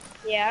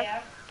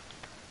 Yeah.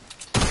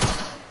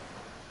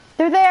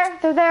 They're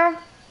there.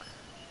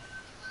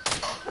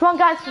 Come on,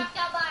 guys. Knocked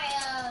out by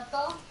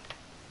bow.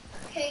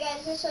 Okay,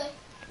 guys, this way.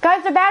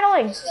 Guys, they're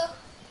battling. Let's go.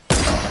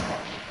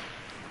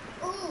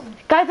 Ooh.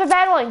 Guys, they're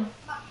battling.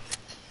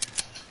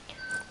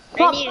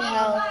 I need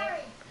help.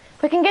 Firing.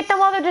 We can get them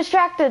while they're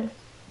distracted.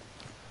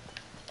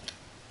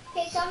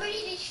 Okay,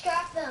 somebody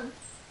distract them.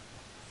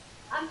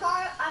 I'm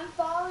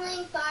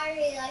following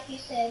Fiery like you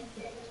said.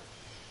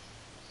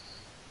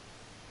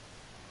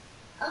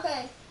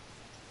 Okay.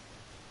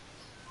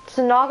 It's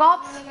the Nog I'm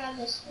Ops. gonna grab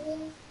this.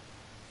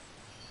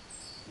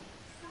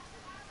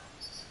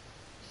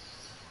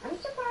 I'm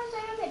surprised I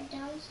haven't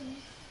done some.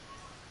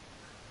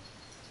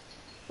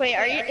 Wait,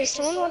 is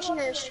someone watching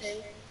our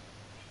stream?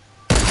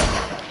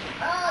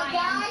 Oh,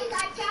 guys, I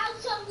found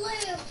some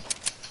loot.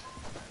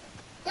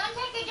 Don't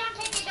take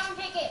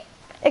it.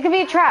 It could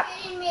be a trap.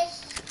 Didn't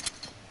miss.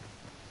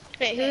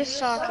 Wait, who's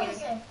talking?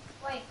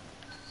 Wait.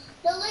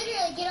 No,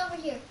 literally, get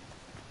over here.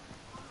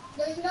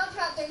 There's no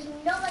trap. There's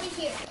nobody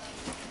here.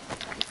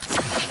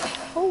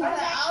 Ooh.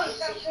 I'll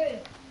start through.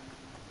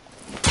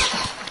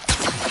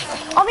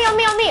 On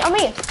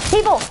me.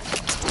 People.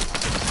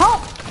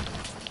 Help.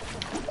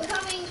 We're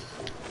coming.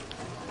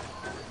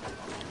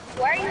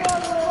 Why are you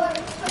all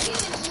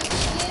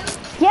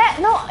Yeah,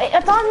 no,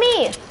 it's on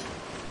me.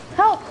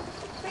 Help.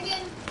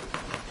 Friggin'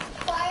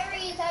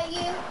 Fiery, is that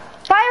you?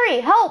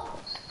 Fiery, help.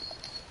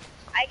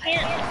 I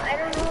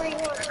don't know where you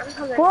are. I'm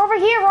coming. We're over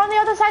here. We're on the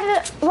other side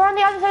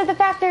of the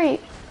factory.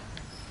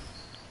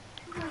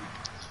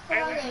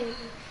 Where are they?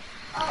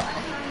 Oh,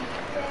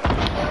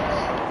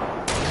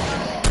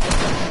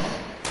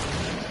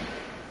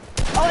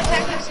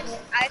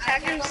 I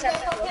attacked him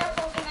separately.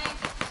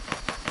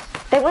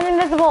 They went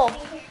invisible.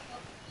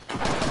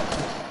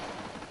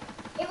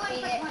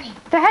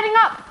 They're heading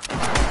up.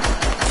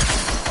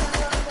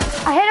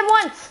 I hit him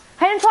once.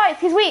 I hit him twice.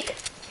 He's weak.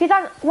 He's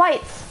on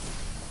whites.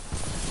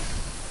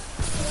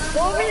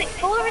 Go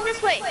over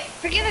this way.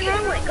 Forget the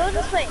wrong way. Go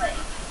this way.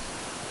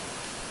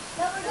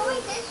 No, we're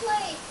going this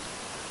way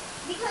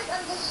because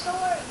of the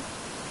storm.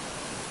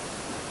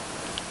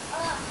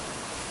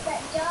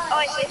 That does. Oh,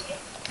 I see.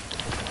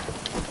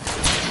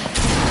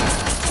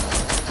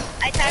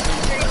 I attacked him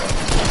first.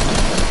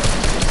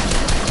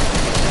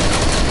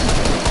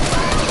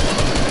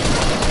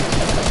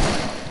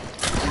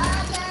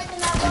 Guys, I'm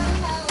not going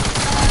to help.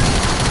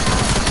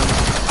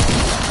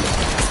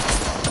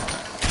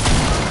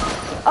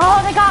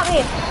 Oh, they got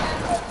me.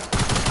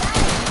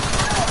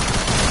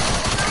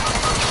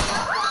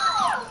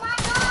 Oh my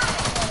God!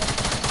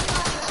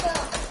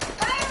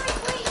 Fiery,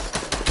 please!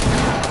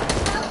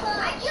 Help us!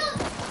 I killed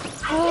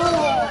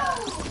him!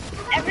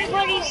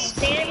 Everybody's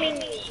spamming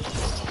me.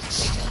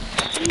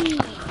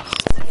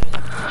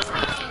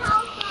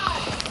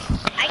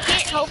 I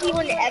can't help you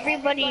when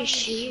everybody's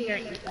shooting at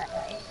you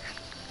guys.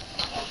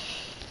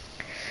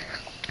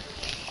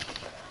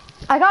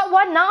 I got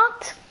one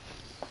knocked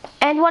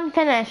and one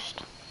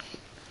finished.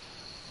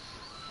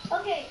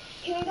 Okay,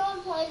 can we go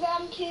on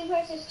playground 2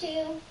 versus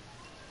 2?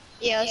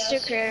 Yeah, let's do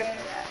crib.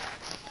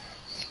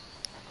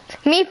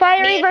 Me,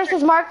 Fiery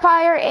versus Mark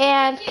Fire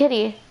and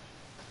Kitty.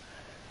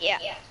 Yeah.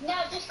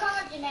 No, just call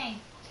it your name.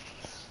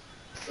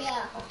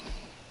 Yeah.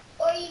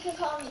 Or you can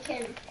call me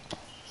Kim.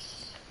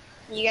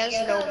 You guys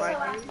know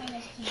my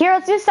name. Here,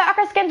 let's do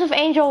soccer skins with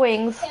angel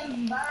wings.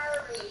 Kimberly.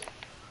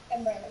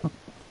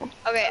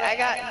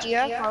 Okay, do you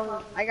have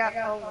phone? I got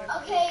phone.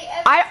 Okay,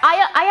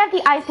 I have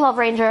the Ice Love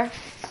Ranger.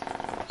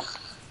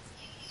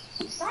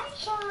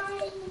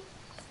 sunshine.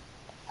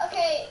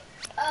 Okay,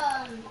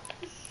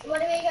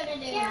 what are we gonna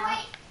do now?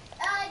 Wait,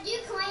 do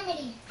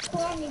Calamity.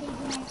 Calamity,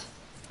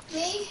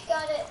 me,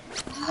 got it.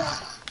 Yeah.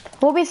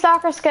 We'll be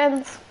soccer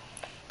skins.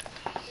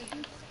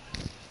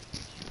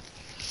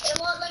 It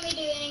won't let me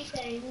do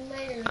anything.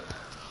 Later.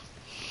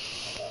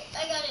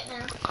 I got it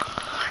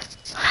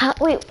now.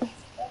 Wait.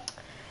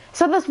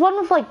 So this one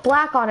with like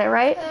black on it,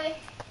 right? Okay.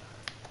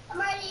 I'm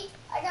ready.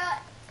 I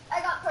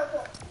got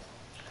purple.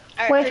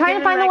 We're trying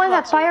to find the one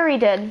that Fiery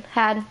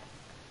had.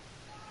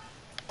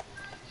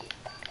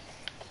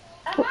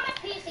 I'm on a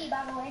PC,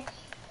 by the way.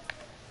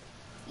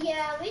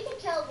 Yeah, we can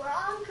tell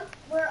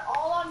we're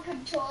all on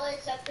control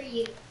except for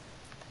you.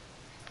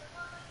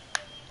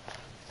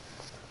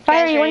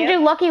 Fire, you Guys, want to ready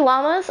do Lucky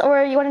Llamas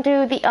or you want to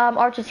do the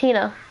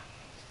Argentina?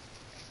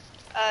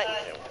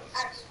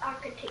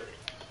 Argentina.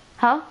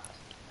 Huh?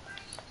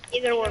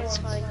 Either one's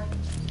fine.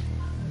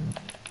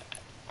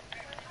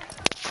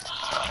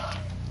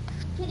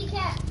 Kitty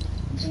cat.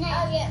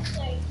 Oh yeah,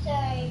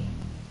 sorry.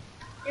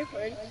 You're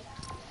fine.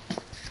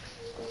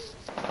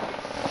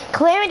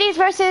 Calamities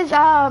versus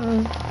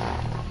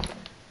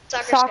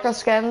soccer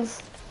skins.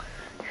 skins.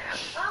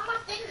 Oh, my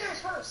fingers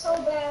hurt so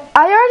bad.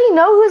 I already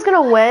know who's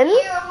gonna win. Ear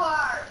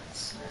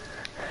hurts.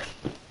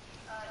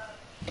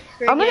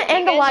 I'm gonna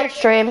end the live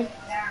stream.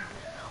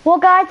 Well,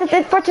 guys, that's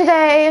it for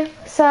today.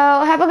 So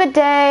have a good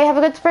day. Have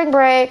a good spring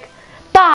break.